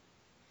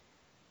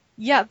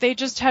 Yeah, they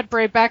just had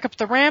Bray back up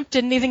the ramp,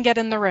 didn't even get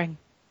in the ring.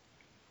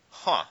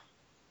 Huh.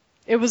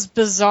 It was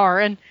bizarre,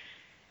 and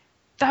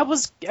that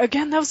was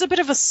a bit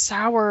of a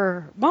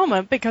sour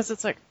moment, because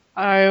it's like,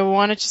 I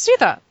wanted to see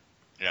that.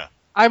 Yeah.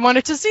 I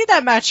wanted to see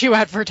that match you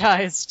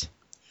advertised.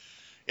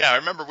 Yeah, I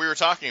remember we were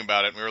talking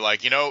about it, and we were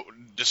like,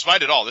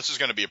 despite it all, this is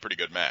going to be a pretty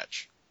good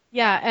match.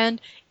 Yeah, and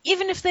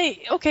even if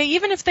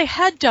they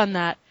had done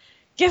that,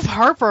 give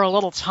Harper a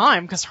little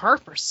time, because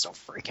Harper's so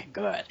freaking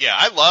good. Yeah,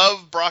 I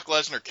love Brock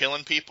Lesnar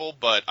killing people,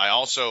 but I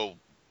also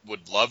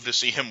would love to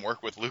see him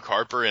work with Luke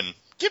Harper and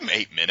give him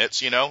 8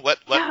 minutes, Let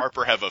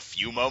Harper have a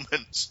few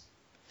moments.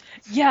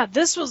 Yeah,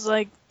 this was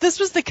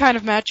the kind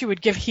of match you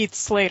would give Heath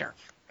Slater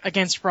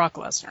against Brock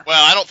Lesnar.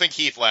 Well, I don't think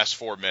Heath lasts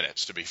 4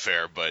 minutes, to be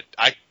fair, but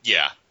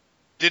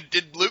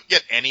Did Luke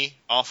get any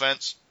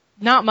offense?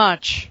 Not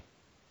much.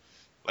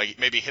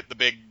 Maybe hit the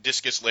big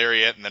discus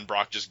lariat and then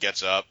Brock just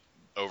gets up,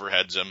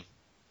 overheads him.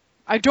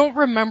 I don't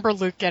remember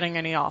Luke getting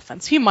any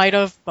offense. He might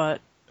have, but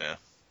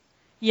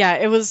yeah,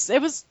 that was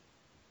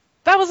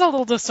a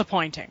little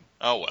disappointing.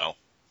 Oh well.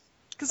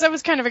 Because I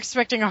was kind of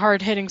expecting a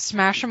hard-hitting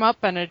smash him up,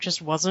 and it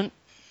just wasn't.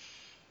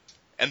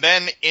 And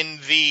then in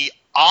the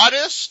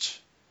oddest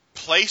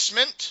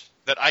placement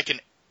that I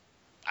can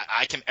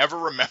ever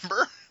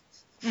remember,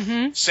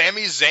 mm-hmm.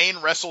 Sami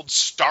Zayn wrestled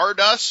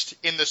Stardust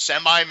in the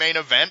semi-main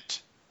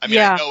event. I mean,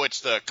 I know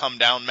it's the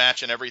come-down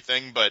match and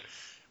everything, but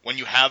when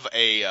you have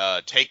a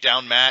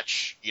takedown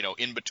match,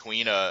 in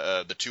between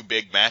the two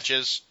big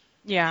matches,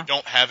 you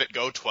don't have it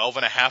go 12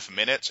 and a half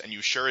minutes, and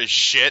you sure as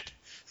shit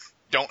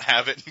don't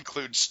have it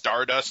include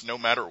Stardust no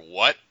matter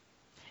what.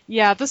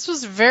 Yeah, this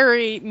was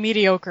very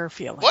mediocre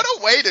feeling. What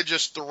a way to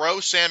just throw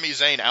Sami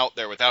Zayn out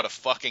there without a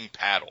fucking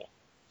paddle.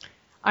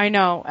 I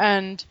know,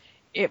 and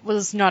it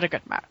was not a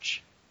good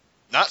match.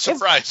 Not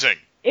surprising.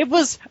 It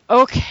was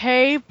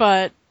okay,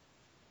 but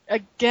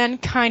again,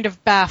 kind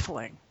of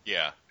baffling.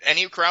 Yeah.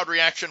 Any crowd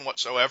reaction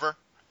whatsoever?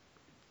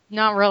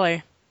 Not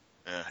really.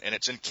 And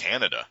it's in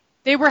Canada.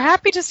 They were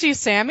happy to see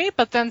Sammy,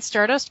 but then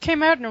Stardust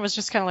came out and it was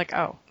just kind of like,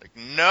 oh. Like,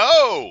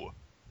 no!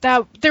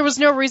 There was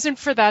no reason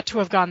for that to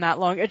have gone that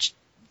long.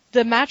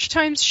 The match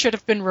times should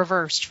have been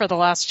reversed for the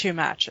last two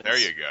matches. There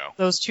you go.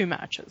 Those two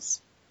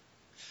matches.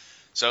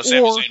 So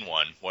Sami Zayn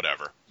won,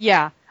 whatever.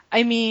 Yeah.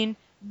 I mean,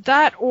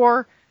 that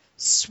or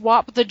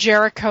swap the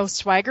Jericho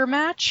Swagger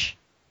match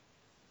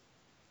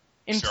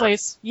in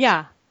place.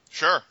 Yeah.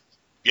 Sure.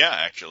 Yeah,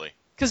 actually.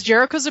 Because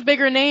Jericho's a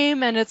bigger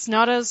name and it's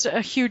not as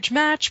a huge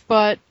match,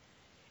 but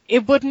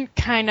it wouldn't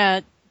kind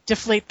of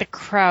deflate the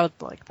crowd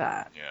like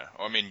that. Yeah.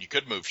 Well, I mean, you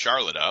could move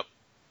Charlotte up.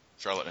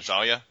 Charlotte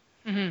Natalya.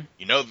 Mm-hmm.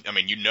 You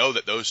know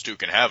that those two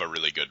can have a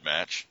really good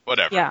match.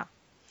 Whatever. Yeah.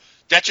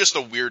 That's just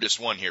the weirdest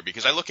one here,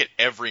 because I look at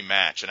every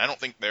match, and I don't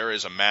think there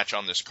is a match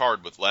on this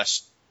card with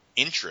less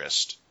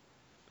interest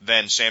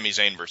than Sami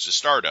Zayn versus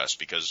Stardust,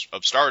 because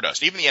of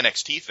Stardust. Even the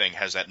NXT thing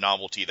has that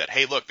novelty that,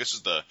 hey, look, this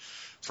is the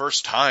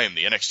first time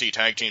the NXT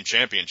Tag Team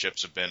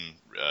Championships have been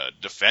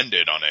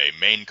defended on a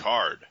main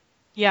card.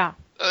 Yeah.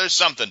 There's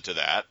something to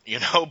that,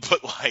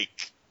 but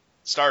like,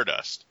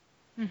 Stardust.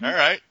 Mm-hmm. All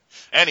right.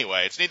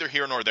 Anyway, it's neither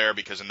here nor there,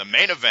 because in the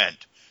main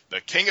event,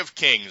 the King of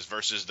Kings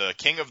versus the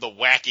King of the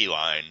Wacky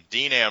Line,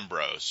 Dean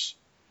Ambrose,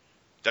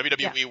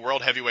 WWE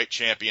World Heavyweight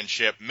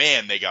Championship,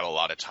 man, they got a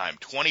lot of time.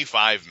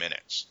 25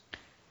 minutes.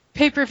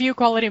 Pay-per-view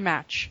quality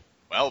match.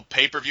 Well,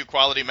 pay-per-view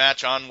quality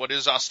match on what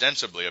is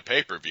ostensibly a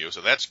pay-per-view,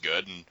 so that's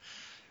good. And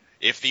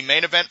if the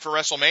main event for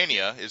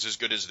WrestleMania is as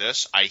good as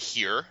this, I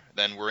hear,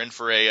 then we're in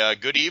for a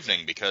good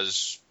evening,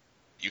 because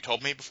you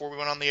told me before we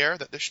went on the air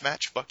that this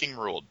match fucking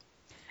ruled.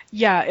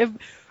 Yeah, it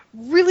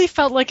really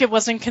felt like it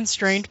wasn't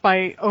constrained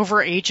by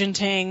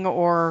over-agenting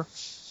or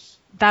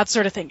that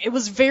sort of thing. It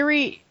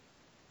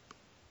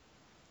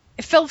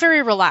felt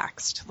very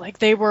relaxed. Like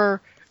they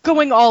were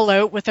going all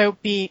out without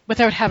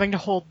having to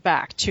hold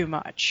back too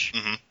much.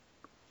 Mm-hmm.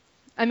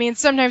 I mean,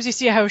 sometimes you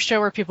see a house show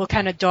where people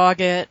kind of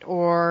dog it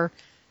or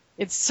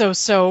it's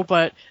so-so,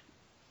 but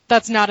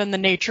that's not in the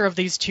nature of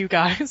these two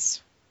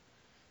guys.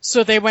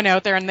 So they went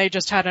out there and they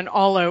just had an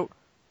all-out,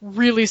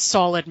 really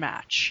solid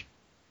match.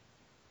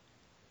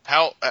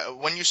 How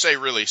when you say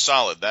really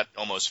solid, that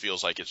almost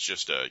feels like it's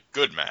just a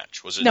good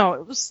match. Was it? No,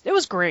 it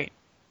was great.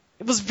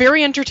 It was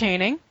very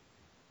entertaining.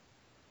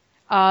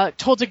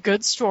 Told a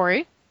good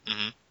story.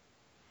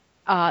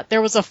 Mm-hmm.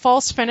 There was a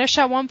false finish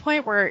at one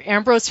point where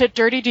Ambrose hit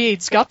Dirty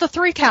Deeds, got the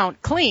 3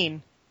 count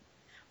clean,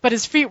 but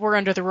his feet were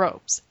under the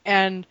ropes,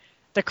 and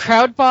the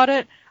crowd bought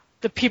it.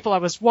 The people I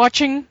was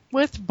watching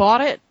with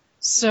bought it.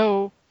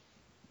 So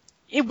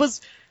it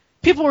was.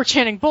 People were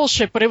chanting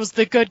bullshit, but it was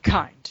the good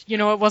kind.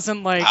 It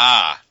wasn't like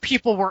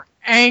people were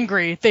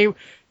angry. They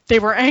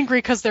were angry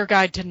because their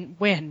guy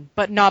didn't win,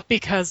 but not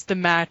because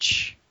that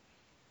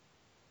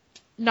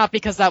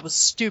was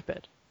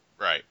stupid.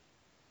 Right.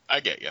 I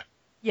get you.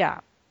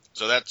 Yeah.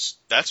 So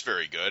that's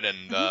very good.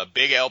 And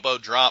big elbow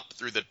drop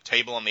through the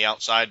table on the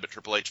outside, but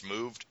Triple H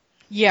moved.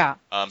 Yeah.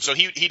 So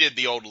he did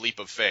the old leap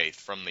of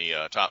faith from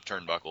the top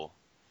turnbuckle.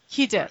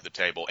 He did. The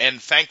table.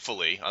 And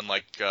thankfully,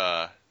 unlike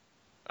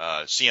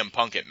CM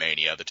Punk at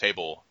Mania, the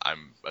table,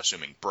 I'm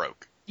assuming,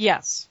 broke.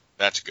 Yes.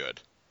 That's good.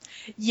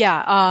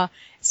 Yeah.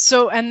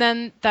 And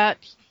then that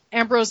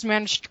Ambrose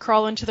managed to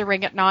crawl into the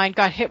ring at 9,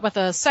 got hit with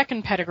a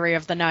second pedigree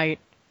of the night,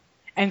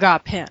 and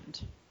got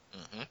pinned.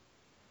 Mm-hmm.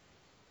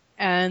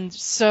 And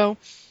so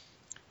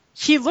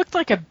he looked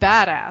like a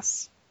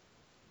badass.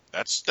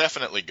 That's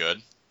definitely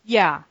good.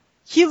 Yeah.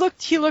 He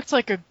looked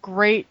like a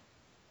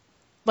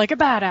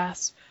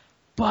badass,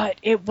 but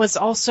it was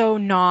also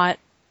not,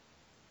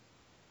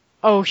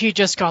 oh, he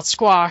just got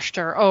squashed,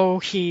 or, oh,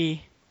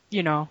 he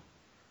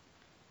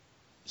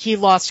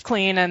lost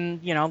clean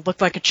and, looked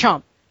like a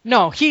chump.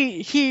 No,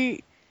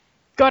 he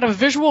got a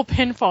visual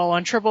pinfall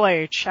on Triple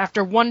H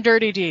after 1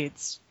 Dirty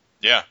Deeds.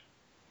 Yeah.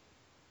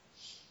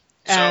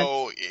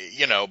 So,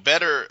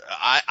 better,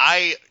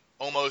 I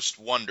almost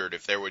wondered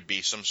if there would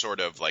be some sort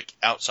of, like,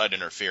 outside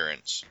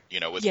interference,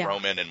 with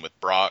Roman and with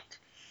Brock.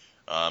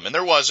 And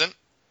there wasn't.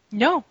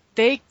 No,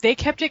 they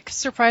kept it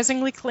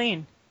surprisingly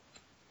clean.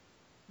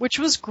 Which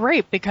was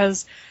great,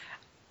 because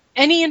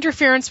any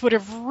interference would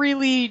have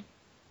really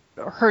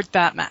hurt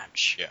that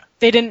match. Yeah.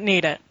 They didn't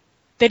need it.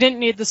 They didn't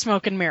need the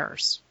smoke and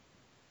mirrors.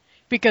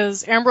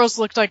 Because Ambrose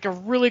looked like a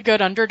really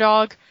good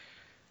underdog.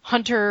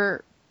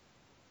 Hunter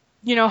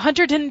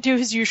didn't do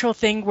his usual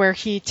thing where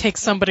he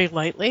takes somebody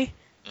lightly.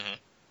 Mm-hmm.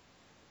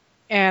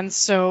 And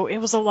so it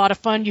was a lot of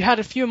fun. You had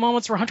a few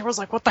moments where Hunter was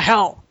like, what the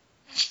hell?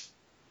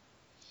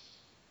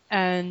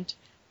 And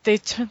they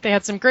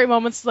had some great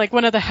moments. Like,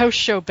 one of the house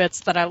show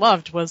bits that I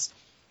loved was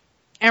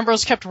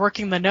Ambrose kept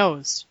working the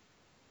nose.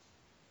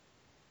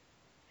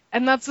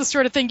 And that's the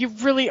sort of thing you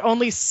really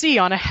only see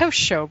on a house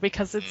show,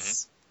 because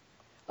it's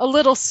a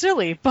little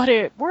silly, but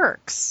it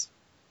works.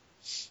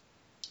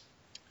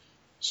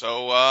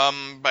 So,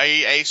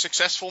 a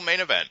successful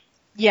main event.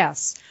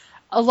 Yes.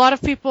 A lot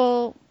of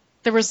people,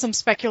 there was some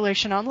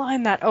speculation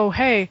online that, oh,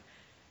 hey,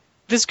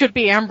 this could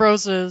be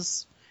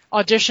Ambrose's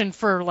audition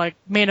for, like,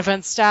 main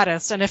event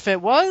status. And if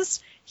it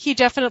was, he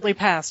definitely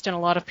passed in a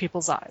lot of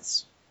people's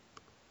eyes.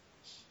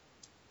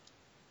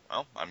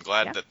 Well, I'm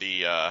glad that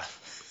the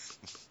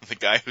the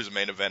guy who's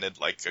main evented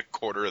like a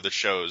quarter of the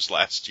shows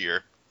last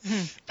year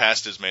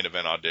passed his main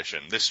event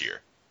audition this year.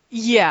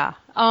 Yeah.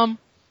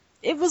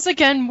 It was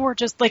again more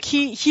just like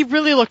he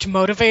really looked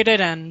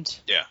motivated and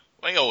Yeah,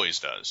 well, he always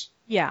does.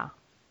 yeah,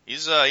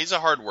 He's a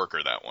hard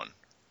worker, that one.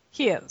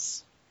 he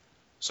is.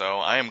 So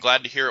I am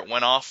glad to hear it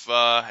went off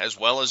as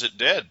well as it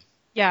did.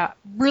 Yeah,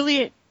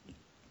 really.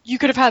 You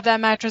could have had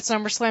that match at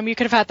SummerSlam. You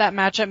could have had that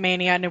match at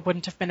Mania, and it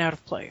wouldn't have been out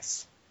of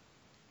place.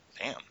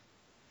 Damn,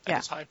 Yeah.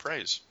 that's high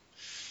praise.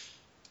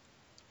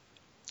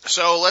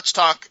 So let's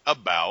talk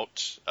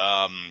about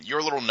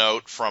your little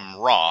note from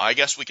Raw. I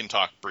guess we can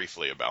talk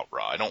briefly about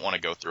Raw. I don't want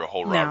to go through a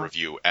whole Raw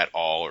review at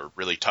all or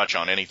really touch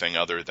on anything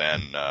other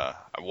than I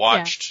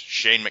watched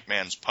Shane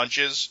McMahon's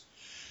punches,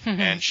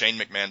 and Shane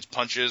McMahon's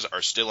punches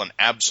are still an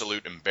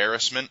absolute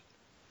embarrassment.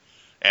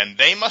 And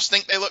they must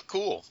think they look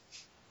cool.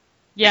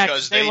 Yeah,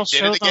 because they will did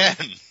show it them.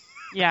 again.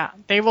 Yeah,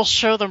 they will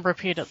show them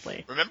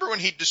repeatedly. Remember when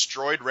he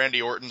destroyed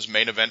Randy Orton's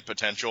main event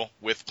potential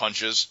with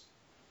punches?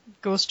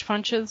 Ghost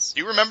punches.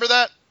 Do you remember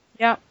that?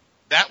 Yeah.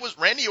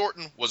 Randy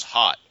Orton was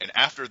hot, and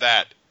after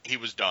that, he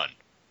was done.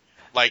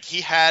 Like,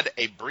 he had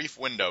a brief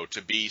window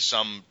to be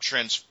some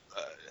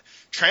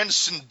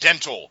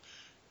transcendental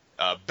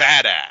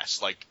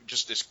badass, like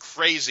just this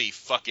crazy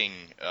fucking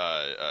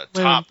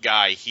top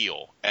guy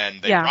heel.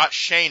 And they brought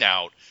Shane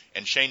out,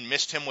 and Shane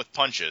missed him with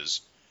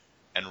punches,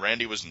 and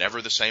Randy was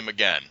never the same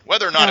again.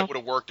 Whether or not it would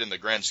have worked in the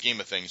grand scheme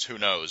of things, who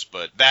knows?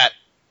 But that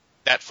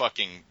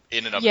fucking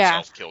in and of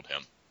itself killed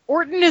him.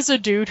 Orton is a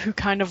dude who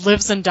kind of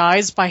lives and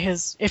dies by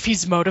if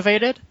he's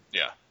motivated.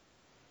 Yeah.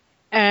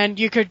 And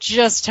you could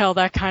just tell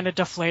that kind of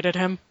deflated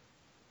him.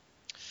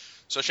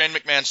 So Shane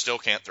McMahon still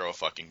can't throw a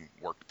fucking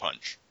worked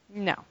punch.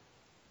 No.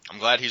 I'm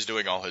glad he's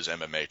doing all his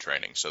MMA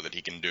training so that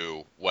he can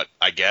do what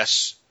I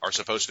guess are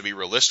supposed to be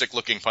realistic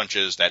looking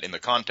punches that in the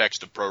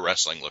context of pro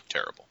wrestling look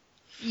terrible.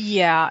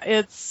 Yeah,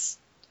 it's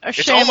a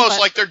shame. It's almost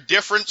like they're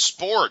different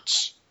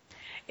sports.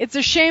 It's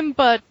a shame,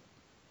 but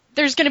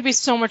there's going to be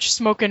so much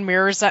smoke and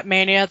mirrors at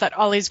Mania that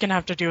all he's going to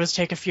have to do is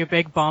take a few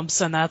big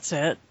bumps, and that's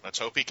it. Let's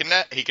hope he can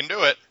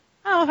do it.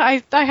 Oh,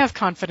 I have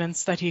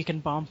confidence that he can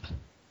bump.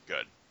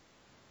 Good.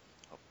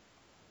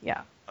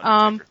 Yeah.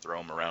 Undertaker throw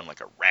him around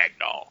like a rag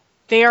doll.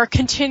 They are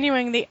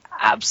continuing the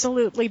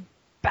absolutely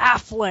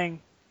baffling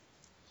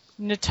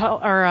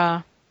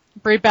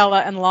Brie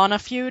Bella and Lana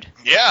feud.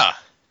 Yeah.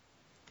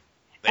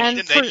 They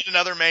need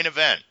another main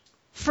event.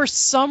 For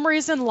some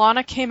reason,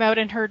 Lana came out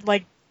in her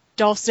like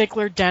Dolph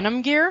Ziggler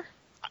denim gear.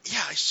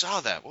 Yeah, I saw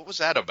that. What was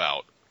that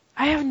about?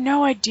 I have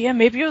no idea.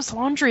 Maybe it was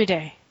laundry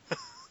day.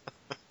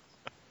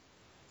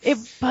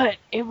 But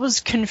it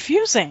was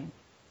confusing.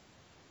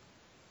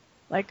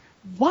 Like,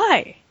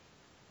 why?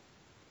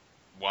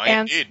 Why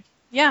indeed?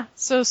 Yeah,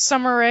 so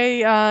Summer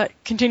Rae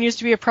continues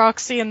to be a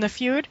proxy in the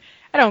feud.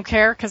 I don't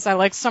care, because I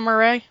like Summer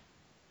Rae.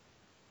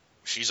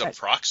 She's a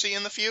proxy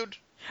in the feud?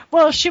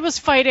 Well, she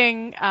was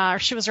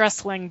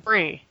wrestling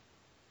Brie.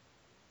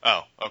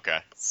 Oh, okay.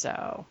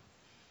 So.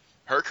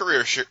 Her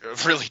career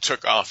really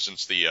took off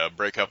since the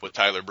breakup with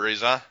Tyler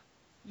Breeze, huh?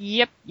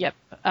 Yep.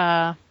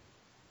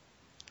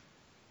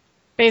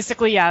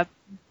 Basically, yeah,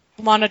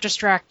 Lana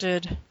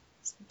distracted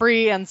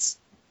Brie and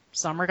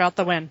Summer got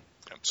the win.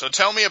 So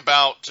tell me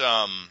about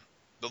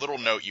the little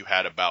note you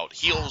had about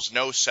heels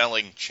no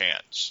selling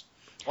chants.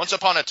 Once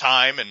upon a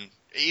time, and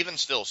even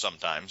still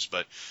sometimes,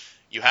 but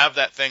you have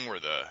that thing where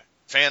the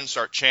fans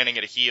start chanting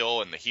at a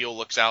heel, and the heel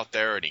looks out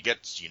there, and he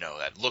gets,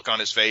 that look on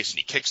his face, and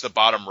he kicks the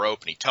bottom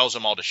rope, and he tells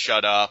them all to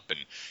shut up, and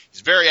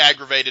he's very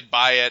aggravated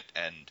by it.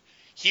 And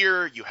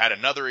here you had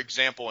another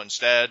example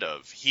instead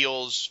of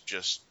heels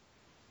just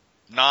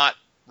not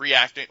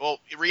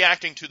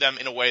reacting to them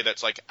in a way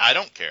that's like, I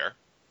don't care.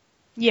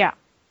 Yeah.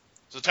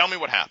 So tell me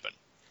what happened.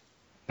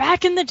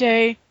 Back in the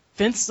day,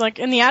 Vince, like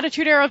in the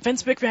Attitude Era,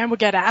 Vince McMahon would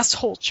get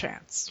asshole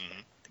chants.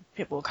 Mm-hmm.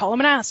 People would call him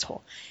an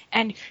asshole.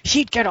 And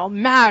he'd get all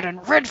mad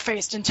and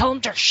red-faced and tell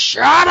him to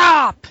shut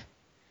up!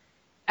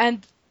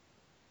 And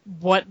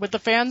what would the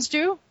fans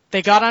do?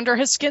 They got under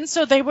his skin,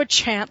 so they would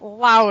chant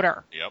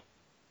louder. Yep.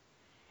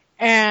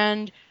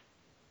 And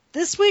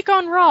this week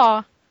on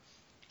Raw,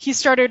 he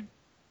started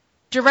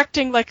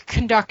directing like a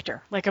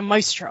conductor, like a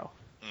maestro.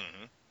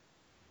 Mm-hmm.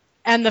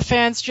 And the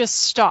fans just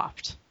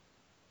stopped.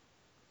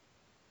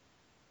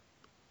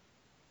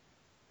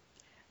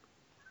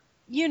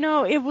 It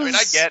was... I mean,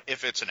 I get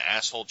if it's an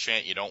asshole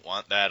chant, you don't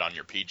want that on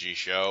your PG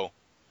show.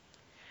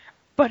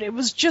 But it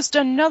was just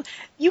another...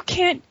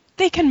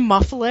 They can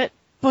muffle it,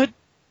 but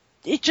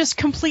it just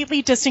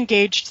completely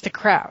disengaged the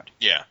crowd.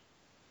 Yeah.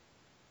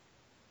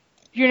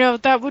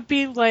 That would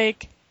be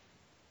like...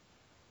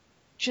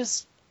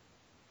 just...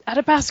 at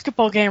a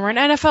basketball game or an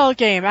NFL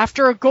game,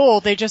 after a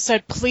goal, they just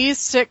said, please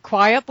sit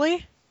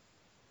quietly.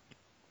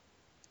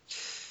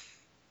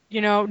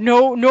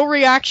 No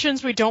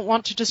reactions. We don't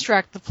want to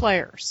distract the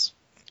players.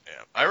 Yeah.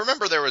 I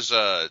remember there was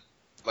a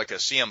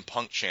CM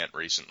Punk chant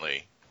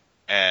recently,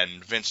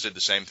 and Vince did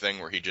the same thing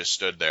where he just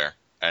stood there.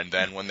 And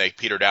then when they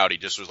petered out, he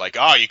just was like,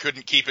 oh, you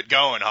couldn't keep it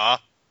going, huh?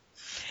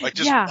 Like,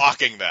 just Yeah.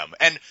 blocking them.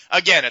 And,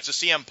 again, it's a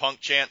CM Punk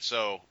chant,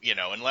 so,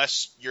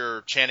 unless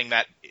you're chanting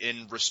that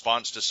in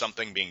response to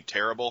something being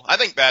terrible, I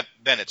think that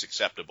then it's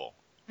acceptable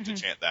to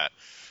chant that.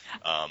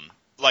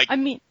 I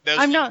mean, those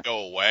I'm things not. go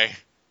away.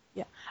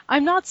 Yeah,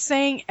 I'm not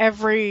saying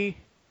every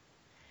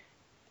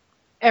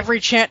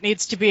chant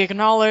needs to be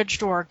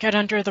acknowledged or get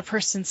under the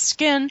person's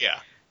skin. Yeah.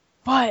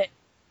 But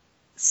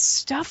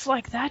stuff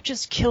like that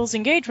just kills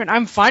engagement.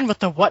 I'm fine with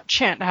the what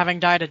chant having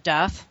died a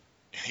death.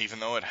 Even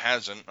though it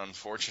hasn't,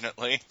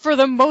 unfortunately. For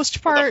the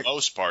most part. For the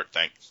most part,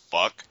 thank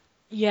fuck.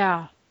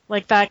 Yeah.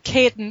 Like, that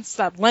cadence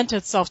that lent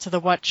itself to the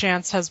what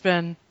chants has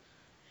been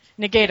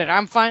negated.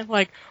 I'm fine.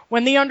 Like,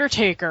 when The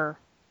Undertaker,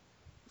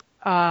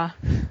 when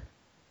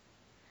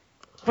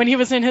he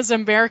was in his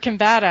American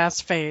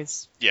Badass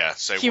phase. Yeah,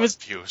 you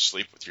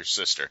sleep with your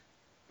sister.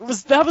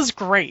 That was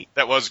great.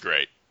 That was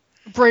great.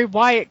 Bray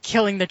Wyatt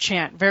killing the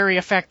chant very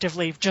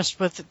effectively just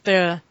with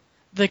the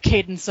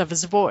cadence of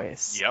his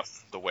voice. Yep,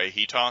 the way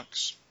he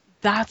talks.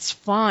 That's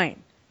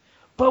fine.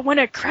 But when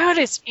a crowd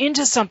is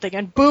into something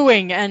and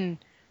booing and,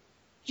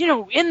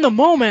 in the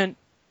moment,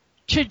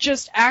 to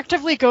just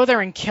actively go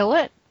there and kill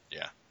it,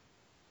 yeah,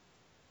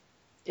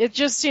 it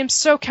just seems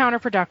so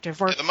counterproductive.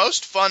 Yeah, the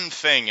most fun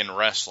thing in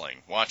wrestling,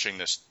 watching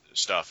this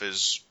stuff,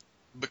 is,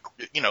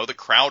 the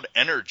crowd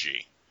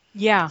energy.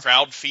 Yeah. The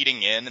crowd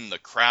feeding in and the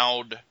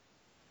crowd...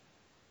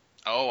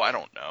 Oh, I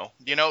don't know.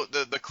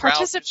 The crowd...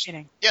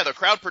 Participating. Yeah, the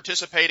crowd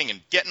participating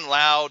and getting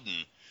loud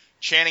and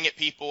chanting at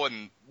people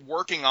and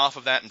working off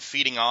of that and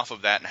feeding off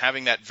of that and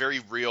having that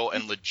very real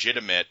and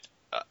legitimate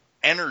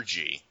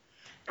energy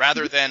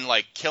rather than,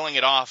 like, killing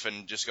it off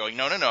and just going,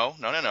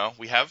 no.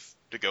 We have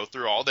to go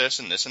through all this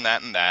and this and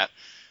that and that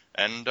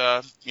and,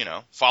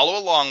 follow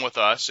along with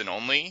us and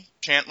only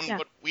chant when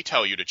what we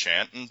tell you to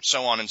chant and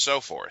so on and so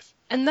forth.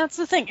 And that's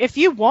the thing. If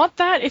you want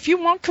that, if you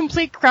want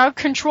complete crowd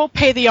control,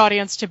 pay the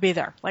audience to be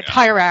there. Like,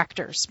 hire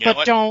actors.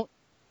 But don't...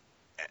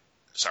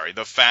 Sorry,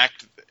 the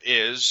fact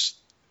is,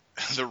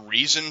 the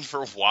reason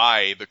for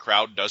why the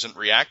crowd doesn't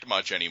react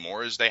much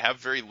anymore is they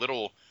have very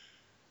little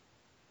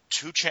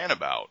to chant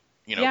about.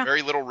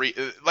 Very little...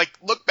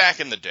 look back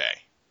in the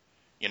day.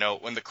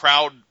 When the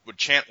crowd would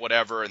chant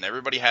whatever and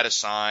everybody had a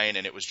sign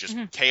and it was just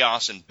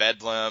chaos and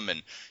bedlam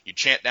and you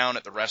chant down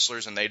at the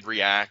wrestlers and they'd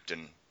react,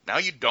 and now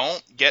you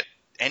don't get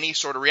any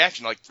sort of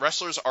reaction. Like,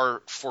 wrestlers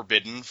are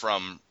forbidden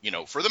from,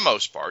 for the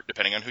most part,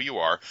 depending on who you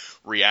are,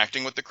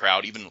 reacting with the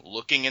crowd, even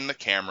looking in the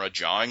camera,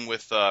 jawing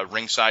with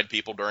ringside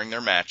people during their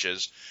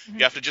matches.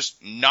 You have to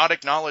just not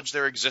acknowledge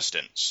their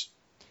existence.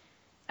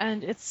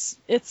 And it's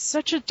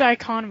such a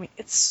dichotomy.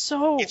 It's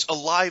a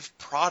live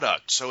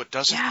product, so it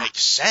doesn't make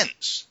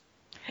sense.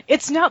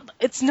 It's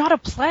not a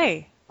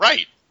play.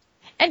 Right.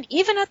 And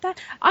even at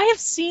that, I have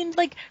seen,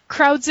 like,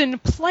 crowds in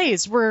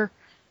plays where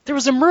there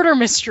was a murder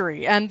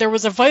mystery, and there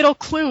was a vital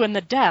clue in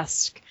the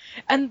desk,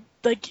 and,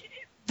 like,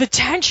 the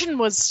tension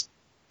was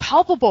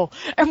palpable,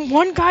 and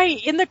one guy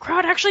in the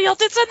crowd actually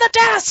yelled, "It's in the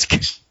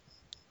desk!"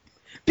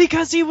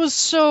 because he was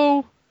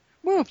so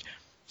moved.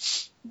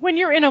 When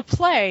you're in a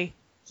play,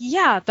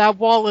 that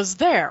wall is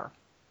there.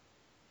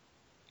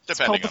 It's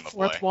called the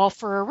fourth wall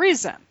for a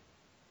reason.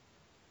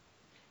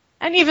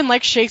 And even,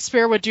 like,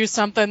 Shakespeare would do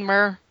something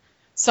where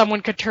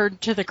someone could turn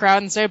to the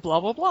crowd and say, blah,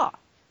 blah, blah.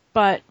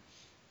 But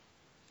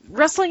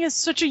wrestling is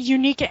such a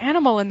unique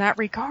animal in that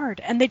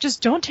regard, and they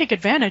just don't take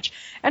advantage.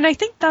 And I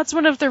think that's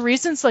one of the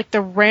reasons, like, the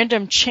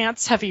random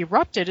chants have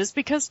erupted, is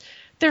because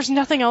there's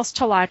nothing else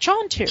to latch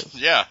on to.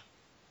 Yeah.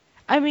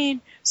 I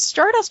mean,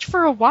 Stardust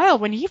for a while,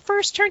 when he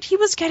first turned, he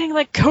was getting,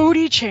 like,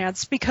 Cody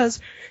chants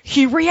because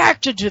he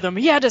reacted to them.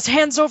 He had his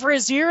hands over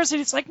his ears, and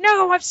he's like,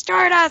 "No, I'm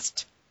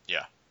Stardust!"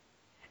 Yeah.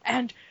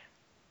 And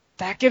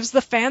that gives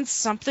the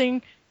fans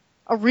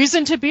a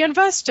reason to be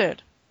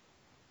invested.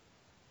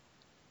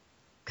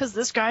 Because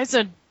this guy's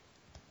a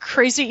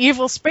crazy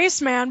evil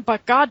spaceman,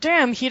 but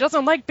goddamn, he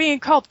doesn't like being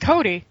called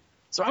Cody.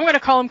 So I'm going to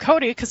call him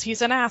Cody because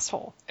he's an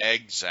asshole.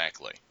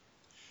 Exactly.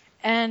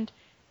 And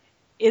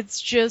it's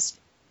just,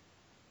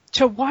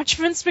 to watch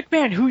Vince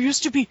McMahon, who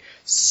used to be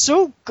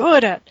so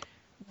good at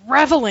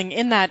reveling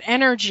in that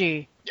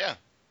energy,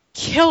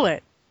 kill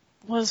it,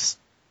 was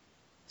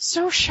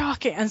so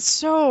shocking and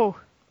so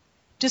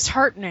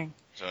disheartening.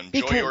 So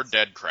enjoy your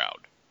dead crowd.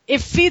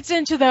 It feeds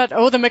into that, the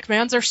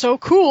McMahons are so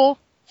cool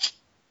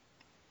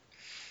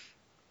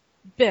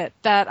bit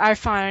that I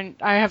find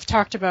I have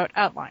talked about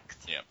at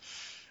length. Yeah.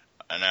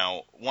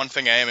 Now, one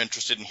thing I am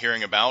interested in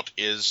hearing about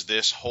is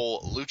this whole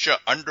Lucha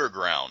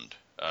Underground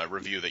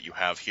review that you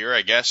have here.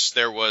 I guess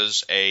there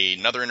was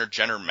another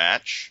intergender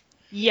match.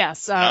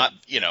 Yes. Not,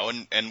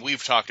 and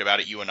we've talked about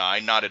it, you and I,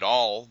 not at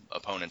all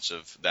opponents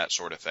of that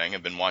sort of thing.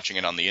 I've been watching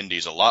it on the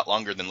indies a lot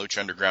longer than Lucha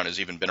Underground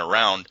has even been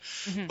around.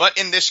 Mm-hmm. But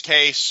in this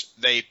case,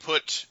 they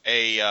put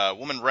a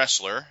woman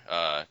wrestler,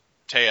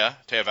 Taya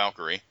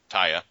Valkyrie,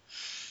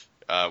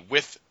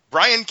 with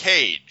Brian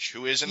Cage,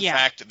 who is in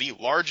fact the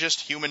largest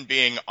human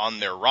being on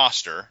their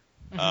roster,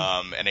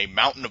 and a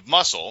mountain of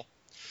muscle,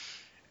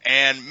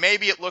 and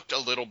maybe it looked a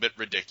little bit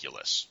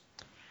ridiculous.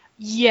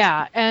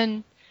 Yeah,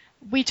 and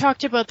we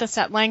talked about this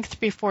at length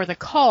before the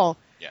call.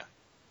 Yeah.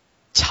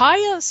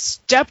 Taya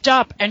stepped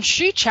up and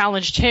she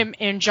challenged him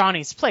in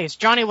Johnny's place.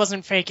 Johnny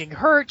wasn't faking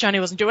hurt. Johnny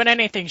wasn't doing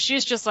anything.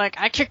 She's just like,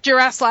 I kicked your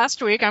ass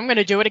last week. I'm going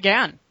to do it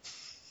again.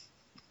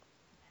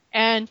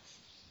 And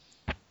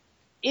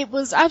it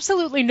was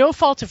absolutely no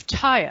fault of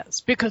Taya's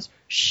because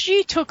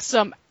she took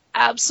some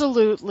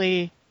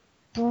absolutely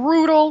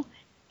brutal,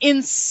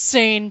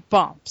 insane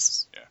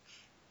bumps. Yeah.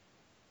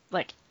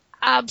 Like,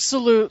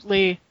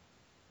 absolutely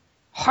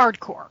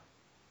hardcore.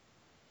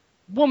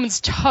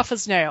 Woman's tough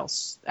as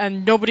nails,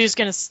 and nobody's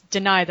going to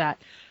deny that.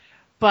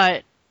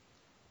 But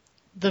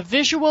the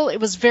visual, it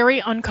was very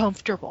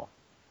uncomfortable.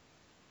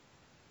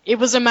 It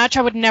was a match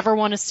I would never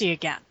want to see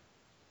again.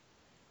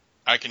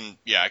 I can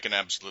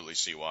absolutely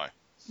see why.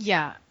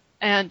 Yeah,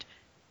 and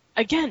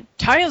again,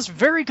 Taya's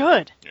very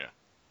good. Yeah.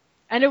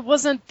 And it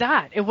wasn't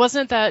that. It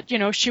wasn't that,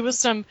 she was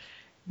some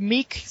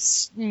meek,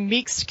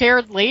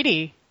 scared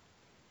lady,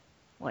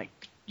 like,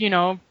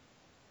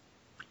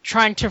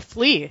 trying to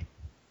flee.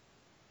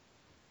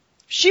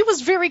 She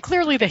was very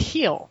clearly the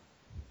heel.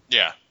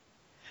 Yeah.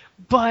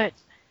 But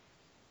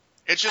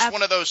it's just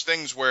one of those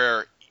things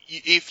where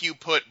if you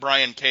put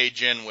Brian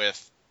Cage in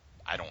with,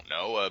 I don't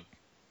know, a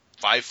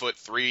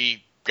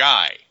 5'3"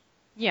 guy,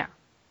 yeah,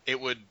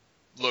 it would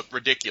look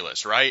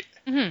ridiculous, right?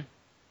 Mm-hmm.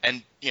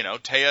 And,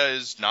 Taya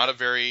is not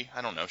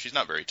she's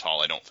not very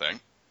tall, I don't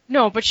think.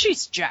 No, but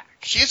she's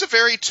jacked. She's a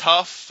very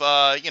tough,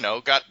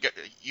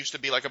 used to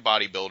be like a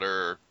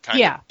bodybuilder,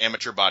 kind of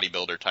amateur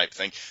bodybuilder type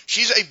thing.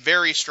 She's a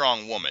very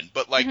strong woman,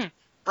 but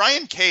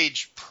Brian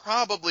Cage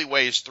probably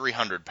weighs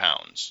 300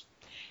 pounds.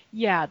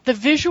 Yeah, the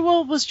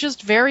visual was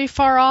just very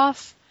far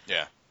off.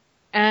 Yeah.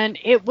 And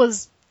it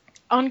was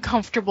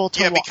uncomfortable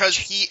to watch. Yeah, because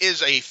he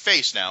is a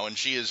face now, and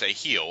she is a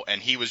heel, and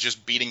he was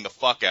just beating the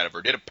fuck out of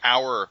her. Did a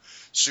power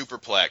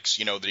superplex,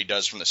 that he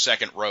does from the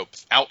second rope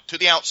out to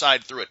the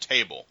outside through a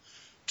table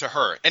to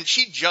her. And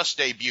she just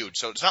debuted,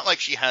 so it's not like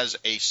she has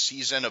a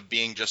season of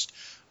being just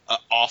an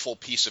awful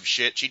piece of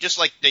shit. She just,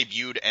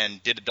 debuted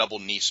and did a double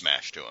knee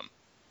smash to him.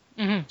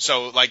 Mm-hmm.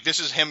 So,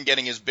 this is him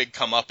getting his big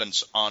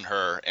comeuppance on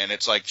her, and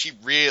it's she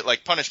really,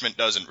 punishment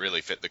doesn't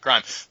really fit the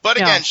crime. But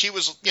again, she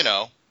was,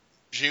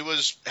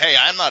 hey,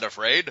 I'm not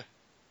afraid.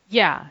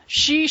 Yeah,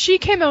 she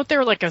came out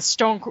there like a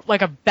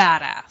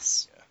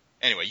badass. Yeah.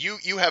 Anyway,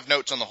 you have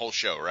notes on the whole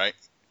show, right?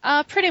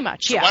 Pretty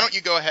much, so yeah. Why don't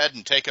you go ahead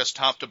and take us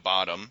top to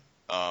bottom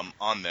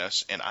on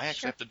this, and I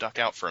actually have to duck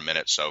out for a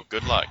minute, so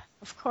good luck.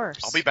 Of course.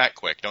 I'll be back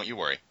quick, don't you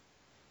worry.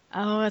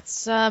 Oh,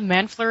 it's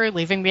Manfleur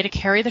leaving me to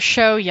carry the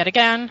show yet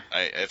again.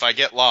 If I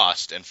get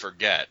lost and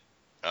forget,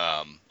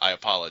 I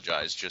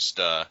apologize. Just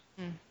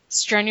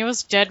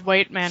strenuous dead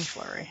weight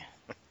Manfleur.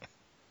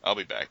 I'll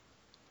be back.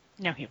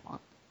 No, he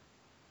won't.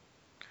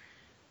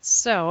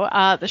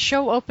 So, the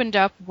show opened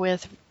up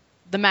with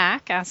the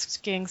Mac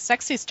asking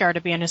Sexy Star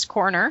to be in his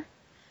corner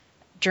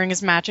during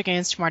his match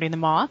against Marty the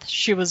Moth.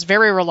 She was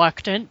very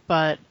reluctant,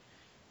 but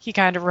he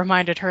kind of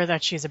reminded her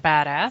that she's a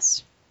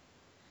badass.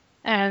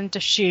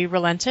 And she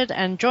relented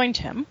and joined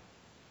him.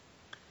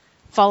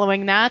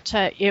 Following that,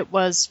 it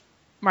was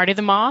Marty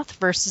the Moth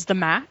versus the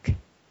Mac. A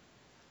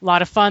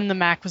lot of fun. The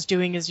Mac was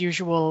doing his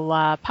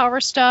usual power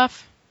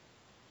stuff.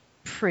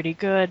 Pretty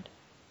good.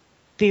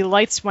 The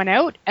lights went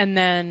out, and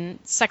then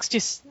Sexy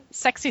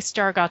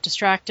Star got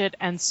distracted,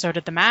 and so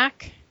did the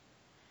Mac.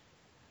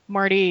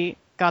 Marty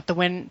got the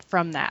win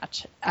from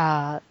that.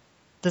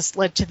 This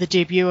led to the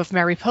debut of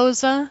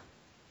Mariposa,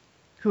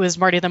 who is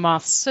Marty the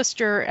Moth's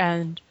sister,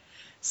 and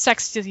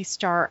Sexy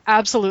Star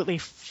absolutely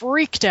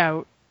freaked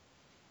out.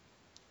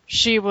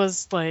 She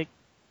was,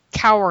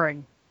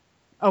 cowering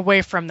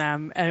away from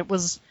them, and it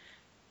was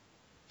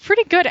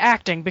pretty good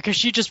acting because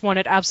she just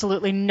wanted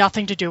absolutely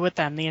nothing to do with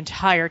them the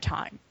entire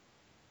time.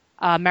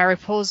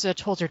 Mariposa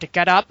told her to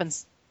get up, and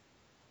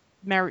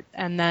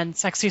then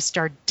Sexy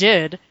Star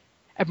did,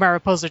 and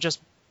Mariposa just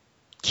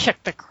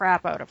kicked the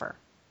crap out of her.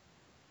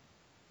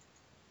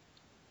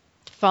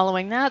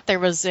 Following that, there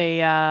was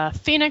a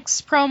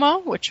Phoenix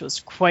promo, which was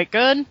quite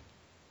good.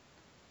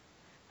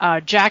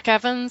 Jack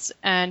Evans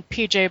and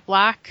PJ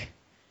Black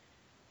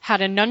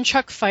had a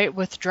nunchuck fight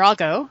with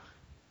Drago.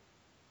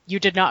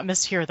 You did not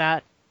mishear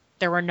that.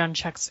 There were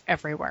nunchucks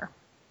everywhere.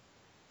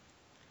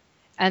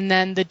 And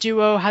then the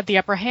duo had the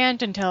upper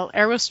hand until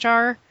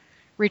Aerostar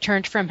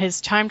returned from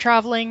his time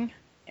traveling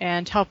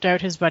and helped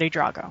out his buddy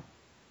Drago.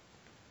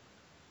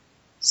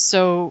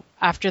 So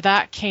after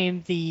that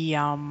came the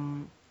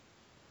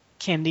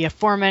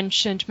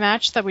aforementioned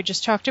match that we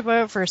just talked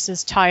about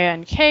versus Taya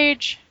and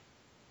Cage.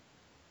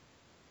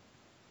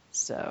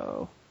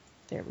 So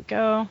there we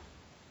go.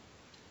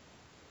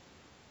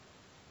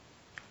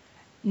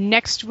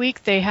 Next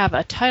week they have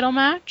a title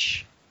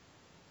match.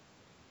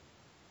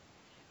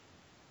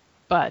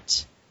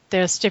 But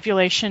the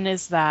stipulation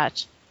is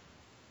that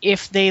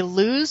if they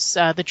lose,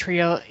 the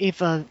trio,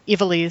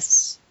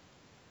 Ivelisse,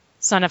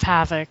 Son of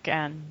Havoc,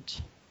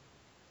 and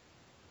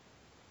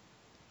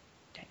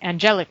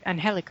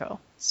Angelico,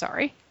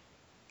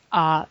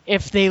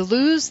 if they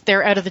lose,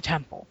 they're out of the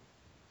temple.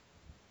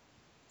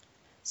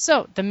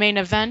 So, the main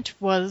event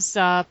was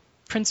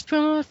Prince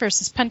Puma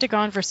versus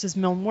Pentagon versus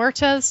Mil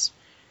Muertes.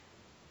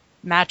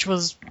 Match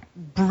was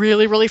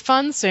really, really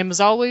fun, same as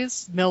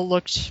always. Mill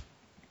looked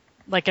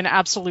like an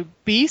absolute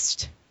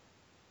beast.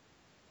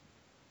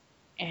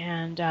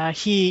 And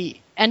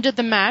he ended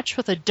the match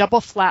with a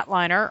double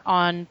flatliner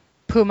on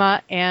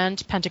Puma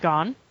and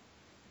Pentagon.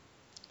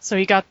 So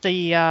he got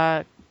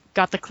the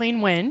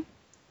clean win.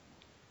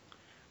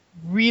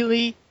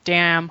 Really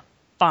damn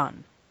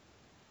fun.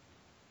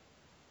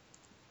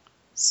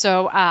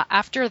 So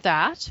after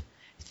that,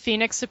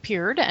 Phoenix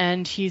appeared,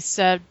 and he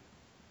said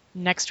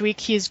next week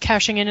he's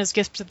cashing in his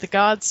Gift of the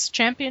Gods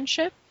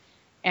championship,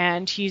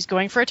 and he's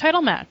going for a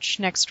title match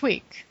next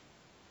week.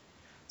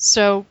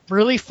 So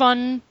really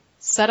fun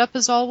setup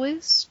as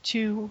always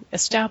to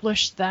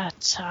establish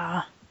that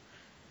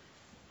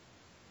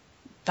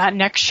that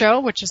next show,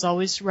 which is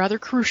always rather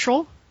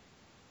crucial.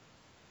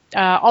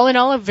 All in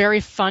all, a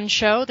very fun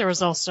show. There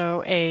was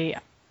also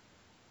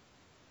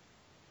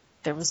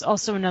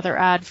another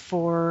ad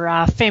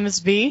for Famous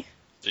V.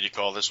 Did you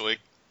call this week?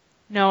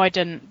 No, I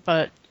didn't,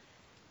 but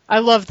I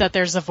love that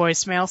there's a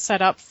voicemail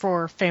set up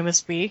for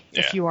Famous V,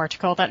 if you are to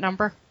call that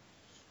number.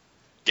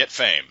 Get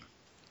fame.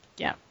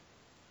 Yeah.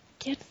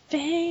 Get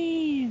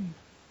fame.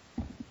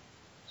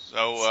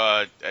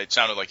 So, it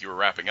sounded like you were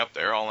wrapping up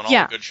there. All in all,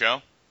 a good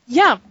show?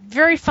 Yeah,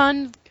 very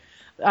fun.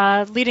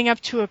 Leading up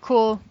to a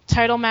cool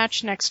title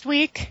match next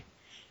week.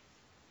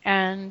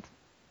 And,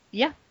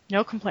 yeah,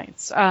 no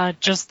complaints.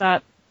 Just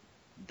that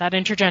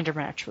intergender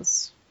match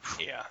was...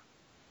 Yeah.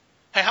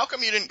 Hey, how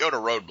come you didn't go to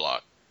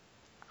Roadblock?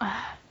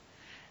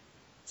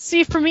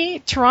 See, for me,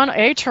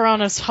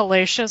 Toronto's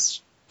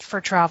hellacious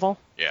for travel.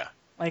 Yeah.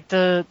 Like,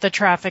 the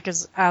traffic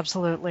is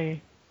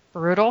absolutely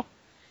brutal.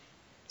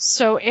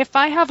 So if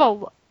I have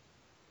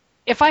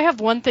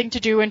one thing to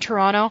do in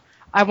Toronto,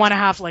 I want to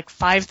have,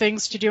 5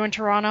 things to do in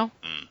Toronto.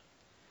 Mm.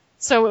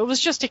 So it was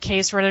just a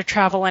case where to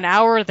travel an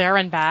hour there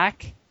and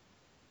back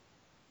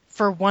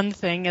for one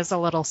thing is a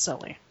little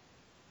silly.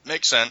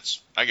 Makes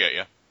sense. I get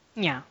you.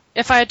 Yeah.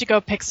 If I had to go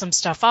pick some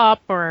stuff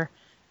up or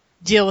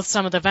deal with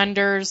some of the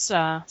vendors,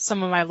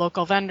 some of my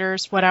local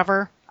vendors,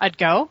 whatever, I'd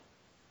go.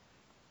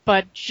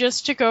 But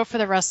just to go for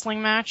the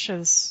wrestling match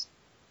is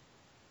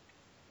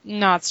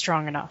not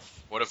strong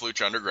enough. What if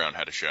Lucha Underground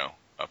had a show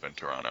up in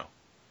Toronto?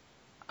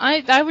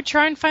 I would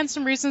try and find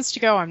some reasons to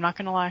go, I'm not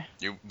gonna lie.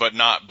 But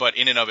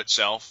in and of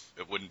itself,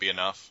 it wouldn't be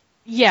enough?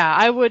 Yeah,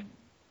 I would,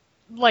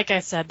 like I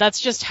said, that's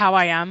just how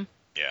I am.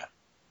 Yeah.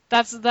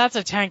 That's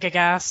a tank of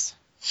gas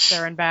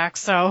there and back,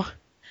 so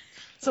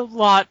it's a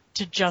lot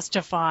to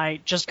justify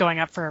just going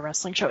up for a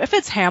wrestling show. If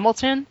it's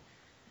Hamilton,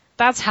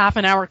 that's half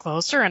an hour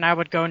closer and I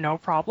would go no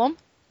problem.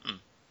 Mm.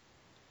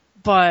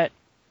 But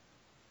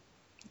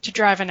to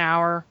drive an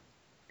hour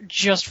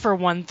just for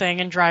one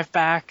thing and drive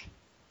back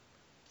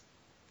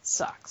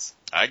sucks.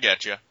 I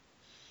get you.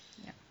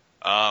 Yeah.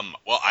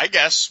 Well, I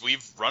guess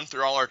we've run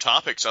through all our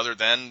topics other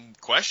than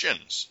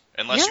questions,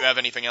 unless you have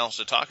anything else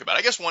to talk about.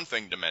 I guess one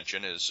thing to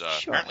mention is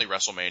apparently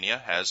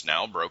WrestleMania has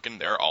now broken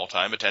their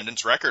all-time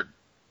attendance record.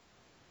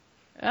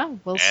 Yeah,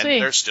 we'll see.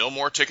 And there's still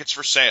more tickets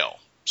for sale.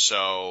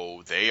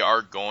 So they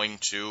are going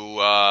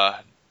to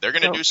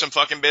do some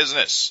fucking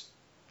business.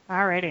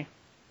 Alrighty.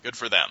 Good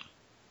for them.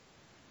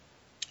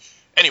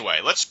 Anyway,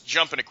 let's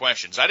jump into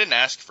questions. I didn't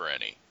ask for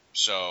any,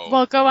 so...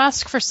 Well, go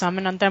ask for some,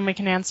 and then we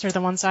can answer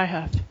the ones I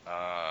have.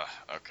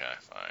 Okay,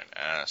 fine.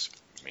 Ask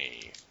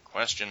me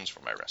questions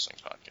for my wrestling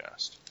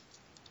podcast.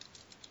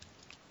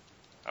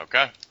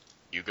 Okay,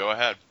 you go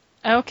ahead.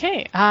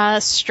 Okay,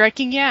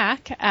 Striking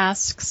Yak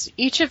asks,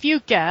 each of you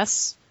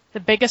guess the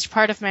biggest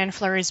part of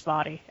Manflurry's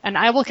body, and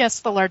I will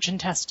guess the large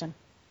intestine.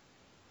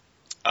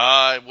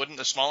 Wouldn't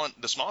the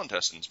small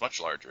intestine's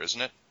much larger,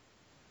 isn't it?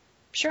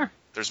 Sure.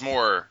 There's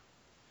more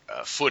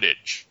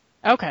footage.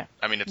 Okay.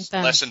 I mean, it's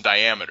less in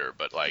diameter,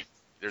 but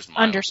there's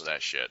miles of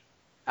that shit.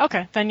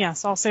 Okay, then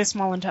yes, I'll say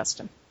small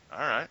intestine. All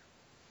right.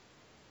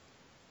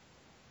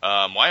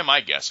 Why am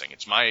I guessing?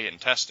 It's my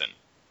intestine.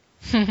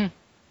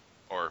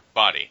 Or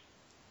body.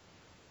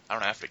 I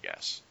don't have to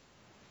guess.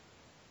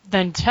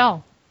 Then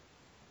tell.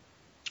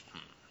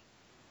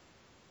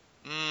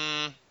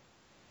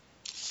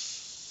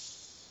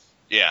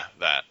 Yeah,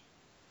 that.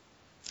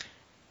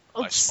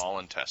 My Oops. small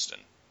intestine.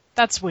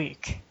 That's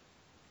weak.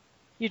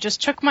 You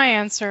just took my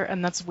answer,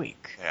 and that's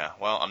weak. Yeah,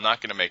 well, I'm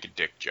not going to make a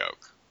dick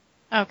joke.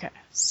 Okay,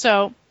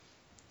 so,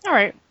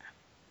 alright.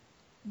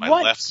 My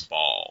left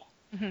ball.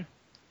 Mm-hmm.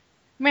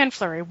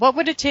 Manflurry, what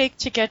would it take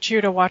to get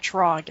you to watch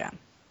Raw again?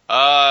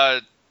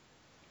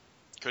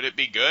 Could it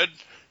be good?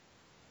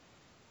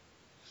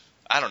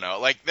 I don't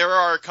know. There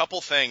are a couple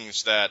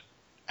things that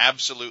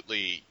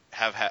absolutely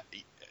have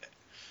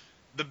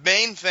the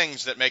main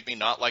things that make me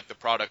not like the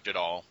product at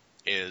all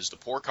is the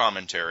poor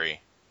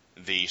commentary,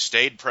 the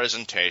staid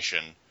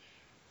presentation,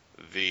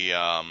 the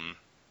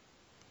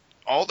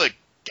all the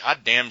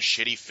goddamn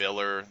shitty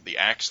filler, the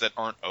acts that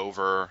aren't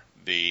over,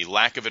 the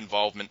lack of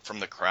involvement from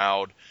the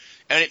crowd,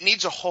 and it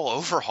needs a whole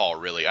overhaul,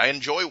 really. I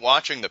enjoy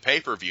watching the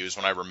pay-per-views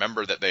when I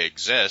remember that they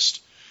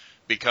exist,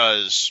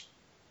 because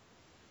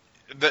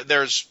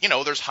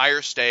there's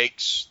higher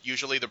stakes.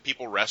 Usually the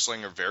people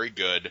wrestling are very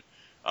good.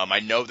 I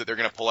know that they're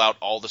going to pull out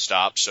all the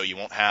stops, so you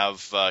won't have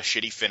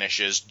shitty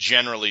finishes,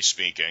 generally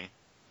speaking.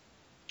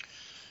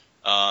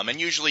 And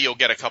usually you'll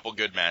get a couple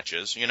good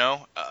matches, you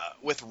know?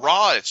 With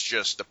Raw, it's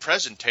just the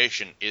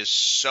presentation is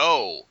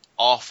so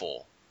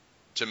awful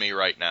to me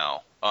right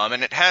now.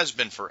 And it has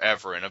been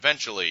forever, and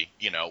eventually,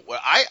 you know, when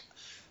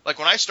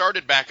I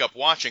started back up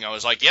watching, I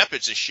was like, yep,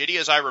 it's as shitty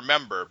as I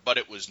remember, but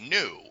it was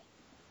new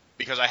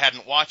because I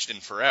hadn't watched in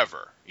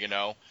forever, you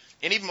know?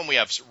 And even when we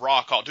have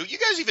Raw call, do you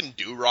guys even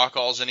do Raw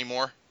calls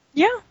anymore?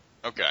 Yeah.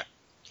 Okay.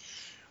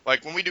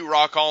 Like, when we do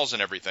Raw calls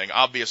and everything,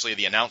 obviously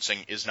the announcing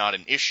is not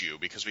an issue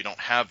because we don't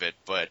have it,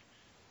 but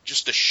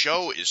just the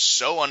show is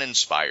so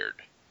uninspired.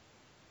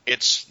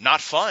 It's not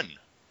fun.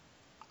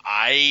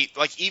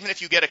 Even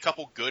if you get a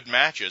couple good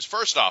matches,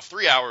 first off,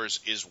 3 hours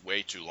is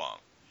way too long.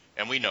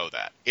 And we know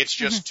that. It's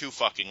just too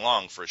fucking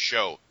long for a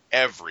show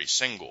every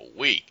single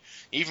week.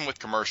 Even with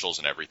commercials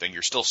and everything,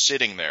 you're still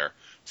sitting there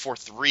for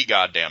 3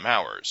 goddamn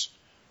hours.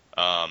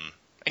 And,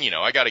 you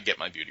know, I got to get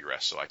my beauty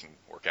rest so I can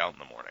work out in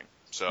the morning.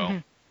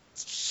 So,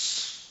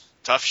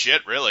 tough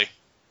shit, really.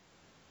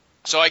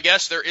 So I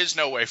guess there is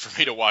no way for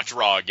me to watch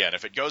Raw again.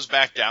 If it goes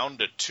back down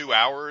to 2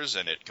 hours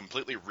and it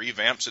completely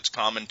revamps its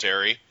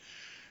commentary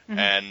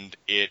and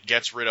it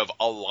gets rid of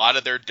a lot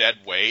of their dead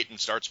weight and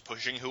starts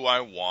pushing who I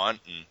want,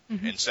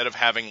 and instead of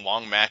having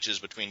long matches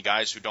between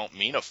guys who don't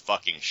mean a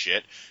fucking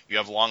shit, you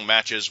have long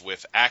matches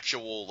with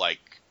actual,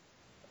 like,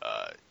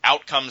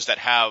 outcomes that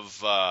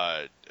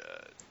have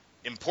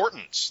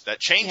importance, that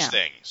change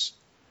things.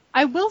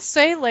 I will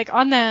say, like,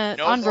 on No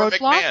on more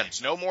Roadblock,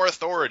 McMahons, no more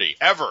authority,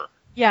 ever.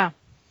 yeah,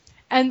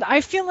 and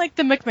I feel like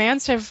the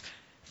McMahons have,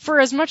 for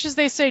as much as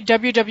they say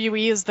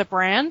WWE is the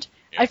brand,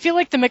 I feel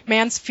like the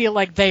McMahons feel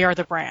like they are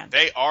the brand.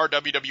 They are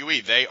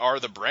WWE. They are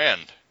the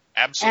brand.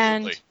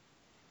 Absolutely. And,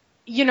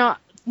 you know,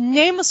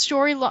 name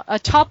a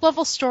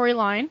top-level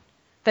storyline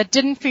that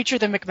didn't feature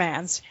the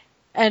McMahons,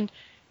 and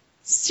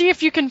see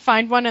if you can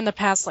find one in the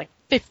past, like,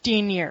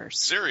 15 years.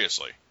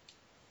 Seriously.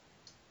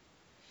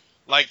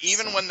 Like,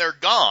 even when they're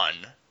gone,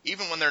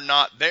 even when they're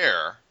not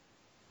there,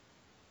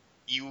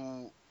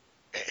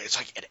 it's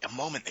like at a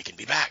moment they can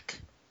be back.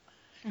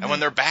 And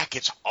when they're back,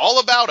 it's all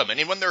about them.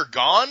 And when they're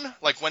gone,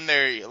 like when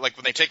they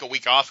take a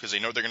week off because they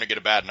know they're going to get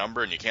a bad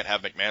number, and you can't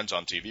have McMahon's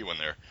on TV when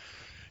they're,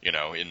 you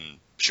know, in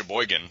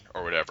Sheboygan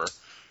or whatever.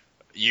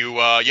 You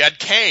had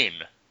Kane,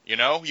 you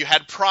know, you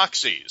had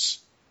proxies.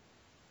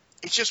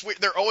 It's just weird.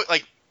 They're always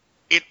like,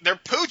 they're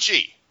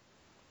poochy.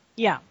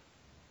 Yeah.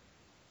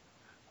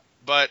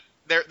 But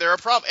they're a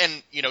problem.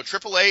 And, you know,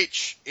 Triple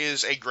H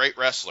is a great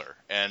wrestler,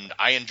 and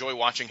I enjoy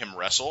watching him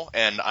wrestle,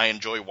 and I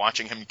enjoy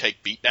watching him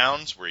take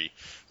beatdowns where he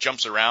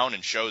jumps around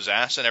and shows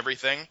ass and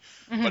everything.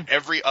 But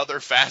every other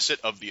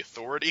facet of the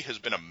Authority has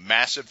been a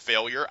massive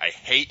failure. I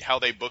hate how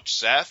they booked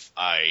Seth.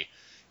 I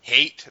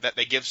hate that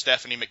they give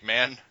Stephanie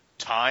McMahon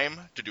time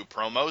to do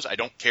promos. I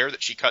don't care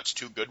that she cuts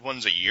 2 good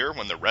ones a year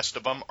when the rest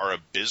of them are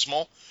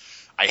abysmal.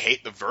 I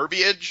hate the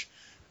verbiage.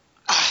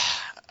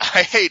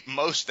 I hate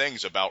most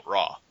things about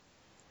Raw.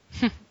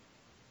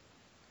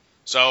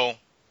 So,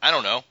 I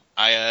don't know.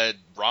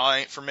 Raw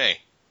ain't for me.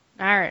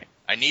 All right.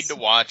 I need to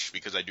watch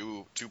because I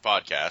do 2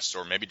 podcasts,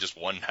 or maybe just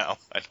 1 now.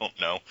 I don't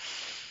know.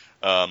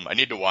 I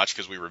need to watch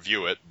because we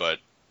review it, but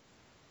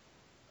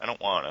I don't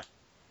want to.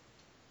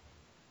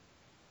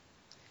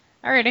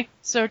 Alrighty.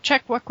 So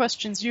check what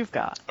questions you've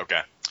got.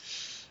 Okay.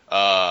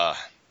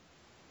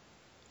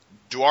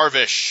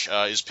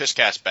 Dwarvish, is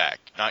Pisscast back?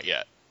 Not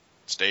yet.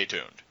 Stay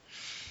tuned.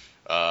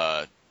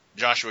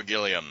 Joshua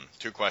Gilliam,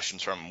 2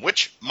 questions from him.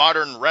 Which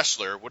modern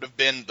wrestler would have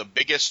been the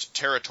biggest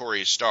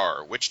territory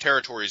star? Which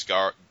territory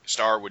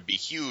star would be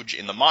huge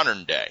in the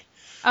modern day?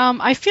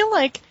 I feel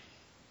like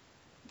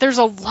there's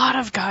a lot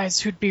of guys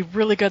who'd be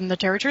really good in the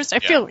territories. I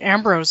feel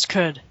Ambrose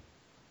could.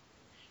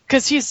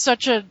 Because he's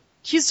such a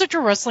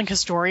wrestling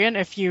historian.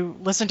 If you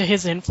listen to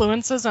his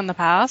influences in the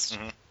past,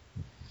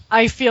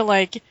 I feel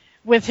like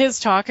with his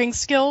talking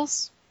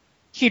skills,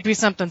 he'd be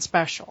something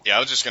special. Yeah,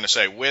 I was just going to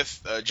say,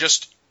 with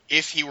just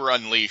if he were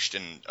unleashed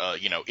and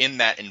you know, in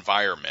that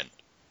environment,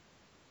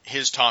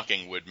 his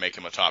talking would make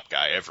him a top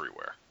guy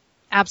everywhere.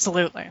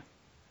 Absolutely.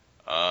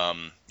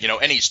 You know,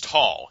 and he's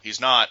tall. He's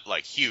not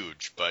like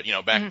huge, but you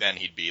know, back then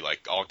he'd be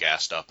like all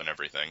gassed up and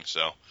everything.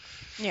 So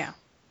yeah.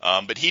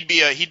 But he'd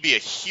be a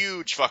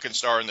huge fucking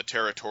star in the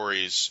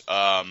territories.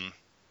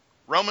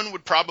 Roman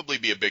would probably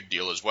be a big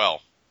deal as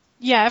well.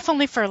 Yeah, if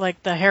only for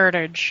like the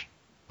heritage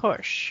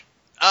push.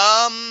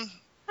 I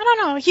don't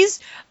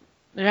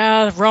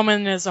know.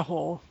 Roman is a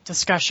whole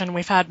discussion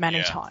we've had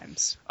many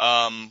times.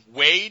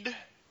 Wade,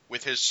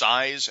 with his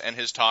size and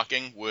his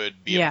talking,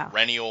 would be a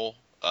perennial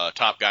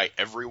top guy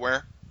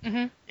everywhere.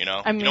 You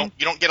know, I mean,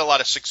 you don't get a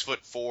lot of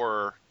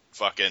 6'4"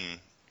 fucking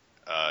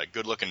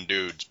good-looking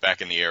dudes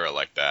back in the era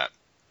like that.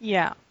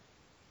 Yeah.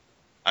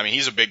 I mean,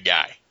 he's a big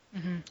guy.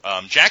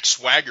 Jack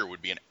Swagger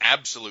would be an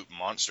absolute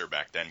monster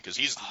back then because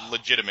he's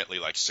legitimately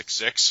like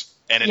 6'6"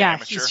 and an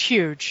amateur. Yeah, he's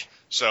huge.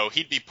 So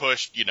he'd be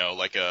pushed, you know,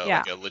 like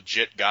a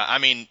legit guy. I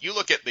mean, you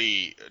look at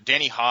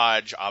Danny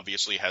Hodge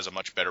obviously has a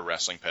much better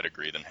wrestling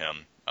pedigree than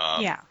him.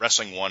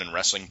 Wrestling 1 and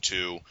Wrestling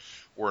 2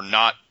 were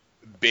not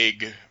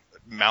big,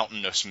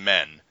 mountainous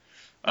men.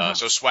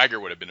 So Swagger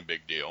would have been a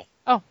big deal.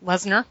 Oh,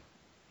 Lesnar.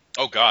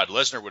 Oh, God,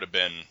 Lesnar would have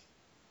been...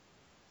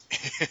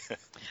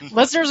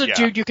 Lesnar's a Yeah.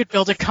 dude you could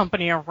build a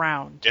company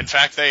around. In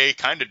fact, they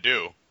kind of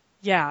do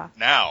Yeah.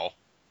 now.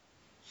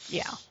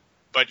 Yeah.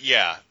 But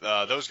yeah,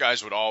 those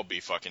guys would all be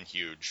fucking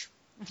huge.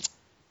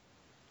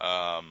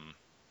 And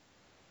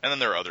then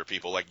there are other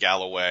people, like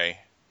Galloway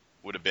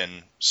would have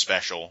been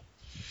special.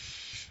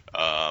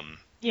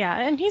 Yeah,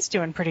 and he's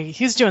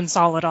doing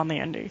solid on the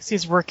indies.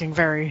 He's working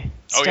very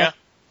Oh, yeah?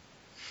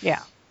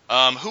 Yeah.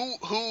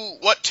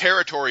 What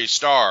territory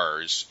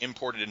stars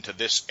imported into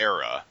this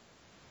era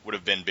would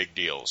have been big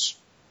deals?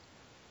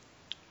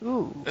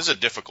 Ooh. This is a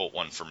difficult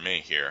one for me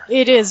here.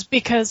 It is,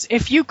 because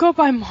if you go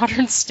by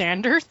modern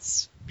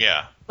standards,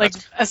 Yeah. like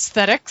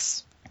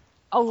aesthetics,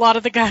 a lot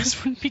of the guys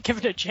wouldn't be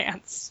given a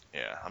chance.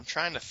 Yeah, I'm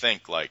trying to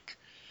think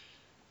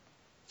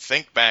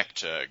back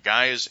to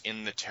guys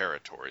in the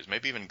territories,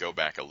 maybe even go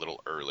back a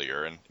little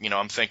earlier. And,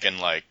 I'm thinking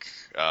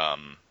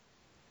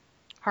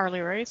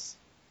Harley Race?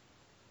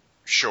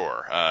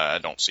 sure, I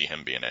don't see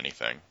him being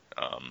anything.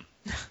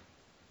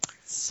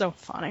 So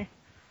funny.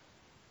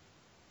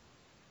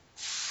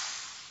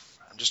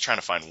 I'm just trying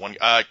to find one.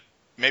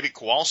 Maybe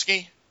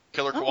Kowalski?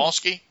 Killer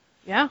Kowalski?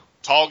 Yeah.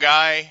 Tall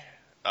guy,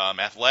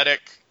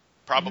 athletic,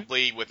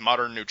 probably with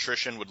modern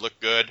nutrition would look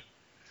good.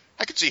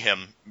 I could see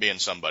him being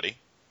somebody.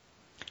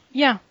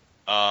 Yeah.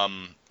 A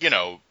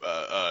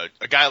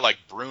guy like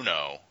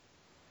Bruno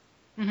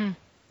Mm-hmm.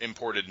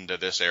 imported into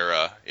this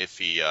era if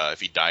he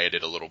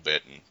dieted a little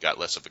bit and got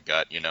less of a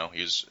gut.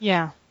 He's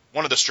Yeah.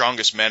 one of the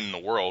strongest men in the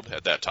world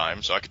at that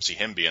time, so I could see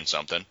him being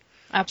something.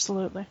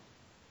 Absolutely.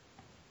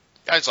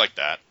 Guys like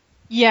that.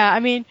 Yeah, I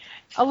mean,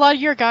 a lot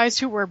of your guys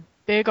who were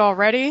big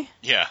already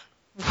Yeah.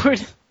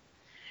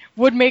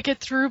 would make it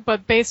through,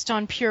 but based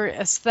on pure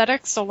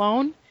aesthetics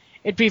alone,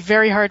 it'd be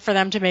very hard for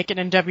them to make it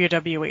in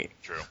WWE.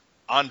 True.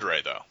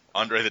 Andre, though.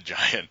 Andre the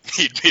Giant.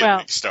 He'd be Well, a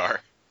big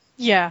star.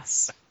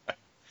 Yes.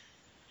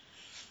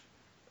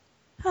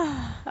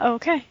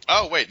 Okay.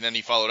 Oh, wait, and then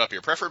he followed up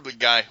here. Preferably a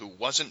guy who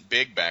wasn't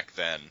big back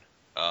then,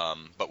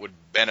 but would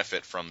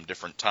benefit from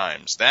different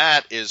times.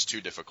 That is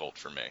too difficult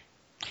for me.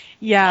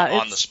 Yeah.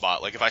 On the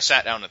spot. Like, if I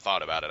sat down and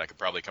thought about it, I could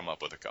probably come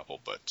up with a couple,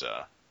 but...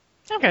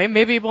 Okay,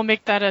 maybe we'll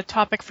make that a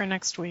topic for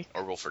next week.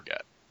 or we'll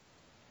forget.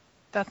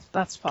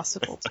 That's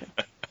possible, too.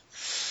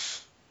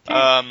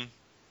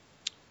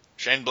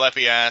 Shane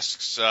Bleppy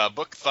asks,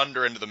 book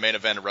Thunder into the main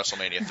event of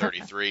WrestleMania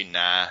 33.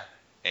 Nah.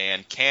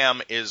 And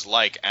Cam is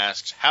like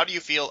asks, how do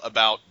you feel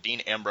about Dean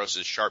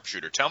Ambrose's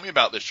sharpshooter? Tell me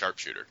about this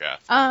sharpshooter,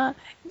 Kath.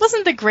 It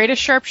wasn't the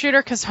greatest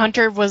sharpshooter because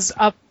Hunter was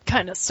up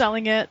kind of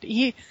selling it.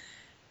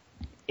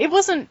 It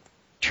wasn't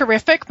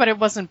terrific, but it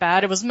wasn't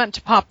bad. It was meant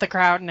to pop the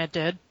crowd, and it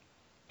did.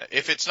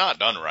 If it's not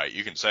done right,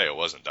 you can say it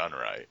wasn't done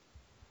right.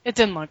 It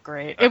didn't look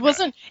great. Okay.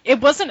 It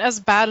wasn't as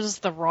bad as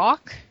The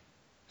Rock,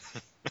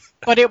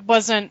 but it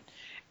wasn't.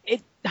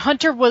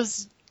 Hunter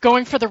was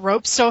going for the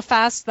ropes so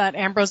fast that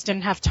Ambrose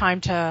didn't have time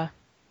to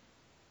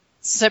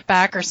sit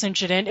back or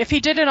cinch it in. If he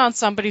did it on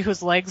somebody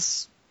whose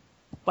legs,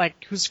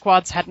 whose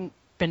quads hadn't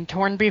been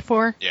torn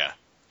before, Yeah.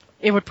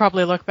 it would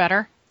probably look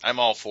better. I'm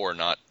all for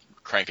not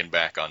cranking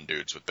back on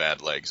dudes with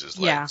bad legs as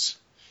Yeah. legs.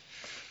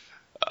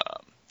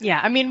 Yeah,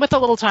 I mean, with a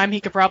little time,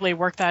 he could probably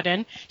work that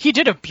in. He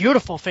did a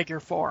beautiful figure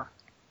 4.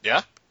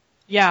 Yeah?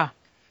 Yeah.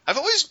 I've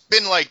always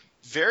been,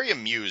 very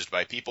amused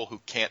by people who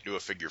can't do a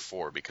figure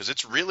 4 because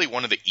it's really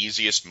one of the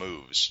easiest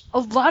moves A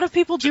lot of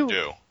people to do.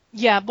 do.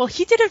 Yeah, well,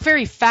 he did it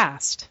very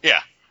fast. Yeah.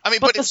 I mean,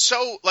 But but it's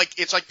so,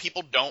 it's like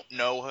people don't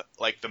know,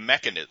 the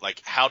mechanism,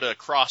 how to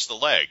cross the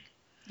leg.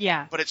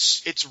 Yeah. But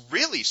it's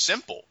really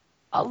simple.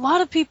 A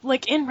lot of people,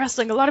 in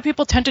wrestling, a lot of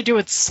people tend to do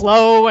it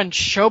slow and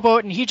showboat,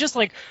 and he just,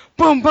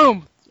 boom,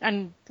 boom,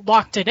 and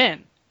locked it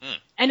in.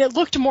 And it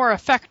looked more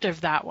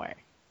effective that way.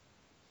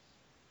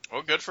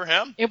 Well, good for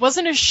him. It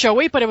wasn't as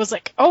showy, but it was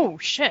oh,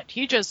 shit,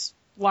 he just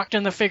locked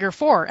in the figure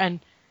 4,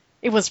 and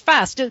it was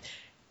fast.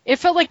 It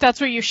felt like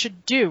that's what you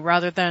should do,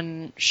 rather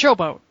than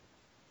showboat.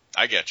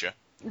 I get you.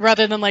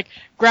 Rather than,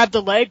 grab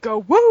the leg, go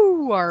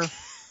woo, or,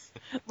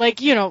 Ric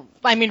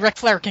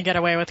Flair can get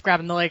away with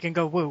grabbing the leg and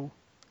go woo.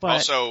 But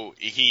Also,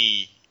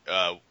 he,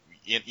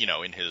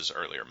 in his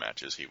earlier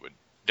matches, he would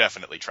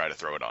definitely try to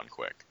throw it on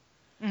quick.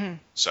 Mm-hmm.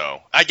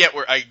 So I get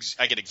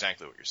I get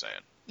exactly what you're saying.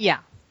 yeah.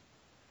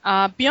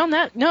 Beyond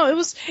that, no, it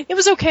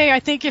was okay.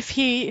 I think if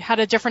he had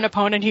a different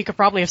opponent, he could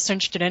probably have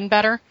cinched it in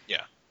better.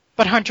 Yeah.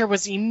 But Hunter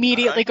was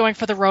immediately going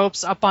for the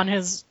ropes up on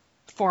his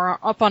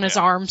his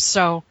arms,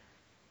 so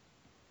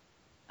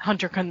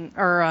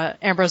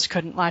Ambrose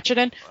couldn't latch it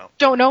in. Well.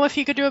 Don't know if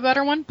he could do a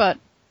better one, but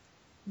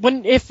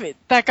if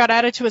that got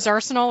added to his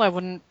arsenal, I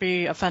wouldn't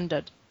be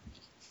offended.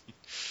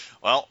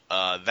 Well,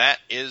 that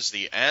is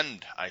the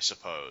end, I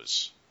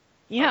suppose.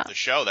 Yeah. Of the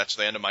show. That's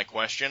the end of my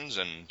questions.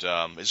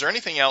 And is there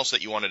anything else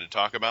that you wanted to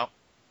talk about?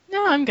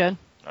 No, I'm good.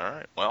 All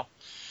right. Well,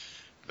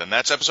 then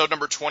that's episode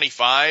number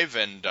 25,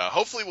 and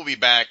hopefully we'll be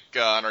back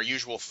on our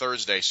usual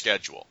Thursday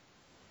schedule.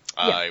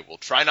 Yeah. I will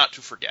try not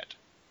to forget.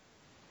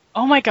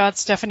 Oh my god,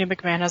 Stephanie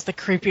McMahon has the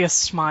creepiest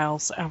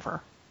smiles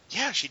ever.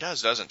 Yeah, she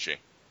does, doesn't she?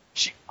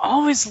 She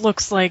always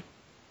looks like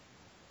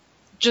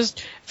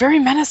just very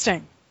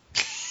menacing.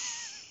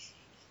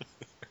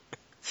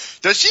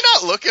 Does she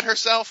not look at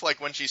herself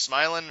like when she's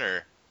smiling,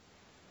 or?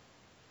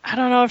 I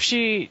don't know if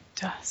she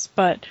does,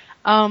 but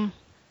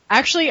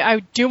actually I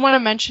do want to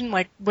mention,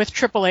 like, with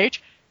Triple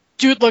H,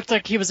 dude looked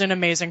like he was in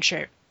amazing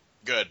shape.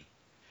 Good.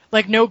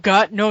 Like, no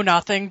gut, no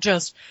nothing,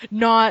 just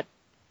not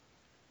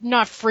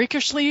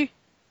freakishly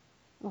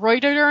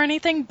roided or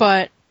anything,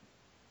 but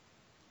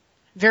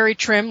very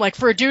trim. Like,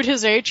 for a dude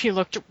his age, he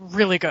looked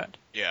really good.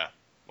 Yeah.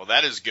 Well,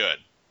 that is good.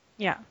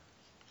 Yeah.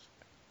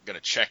 I'm gonna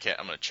check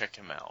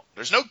him out.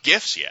 There's no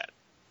gifs yet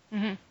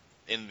Hmm.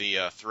 in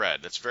the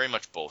thread. That's very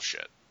much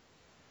bullshit.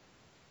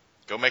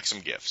 Go make some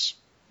gifs.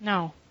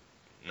 No.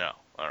 No.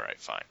 All right,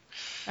 fine.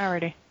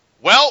 Alrighty.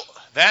 Well,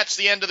 that's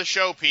the end of the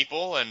show,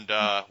 people, and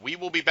we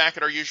will be back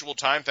at our usual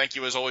time. Thank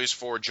you, as always,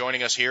 for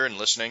joining us here and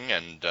listening,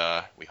 and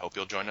we hope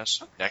you'll join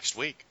us next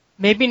week.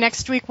 Maybe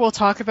next week we'll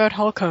talk about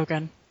Hulk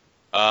Hogan.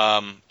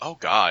 Oh,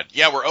 God.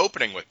 Yeah, we're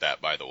opening with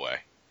that, by the way.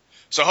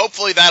 So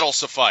hopefully that'll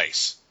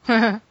suffice.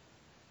 Can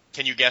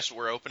Can you guess what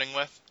we're opening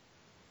with?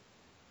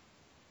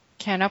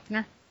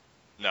 opener?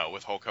 No,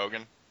 with Hulk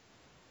Hogan.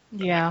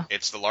 Yeah.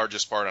 It's the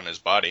largest part on his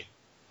body.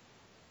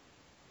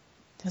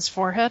 His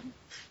forehead?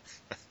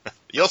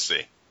 You'll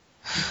see.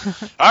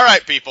 All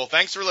right, people.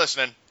 Thanks for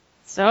listening.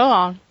 So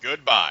long.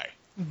 Goodbye.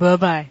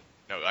 Bye-bye.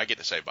 No, I get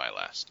to say bye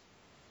last.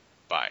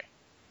 Bye.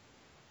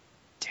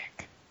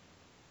 Dick.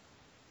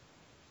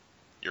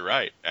 You're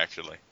right, actually.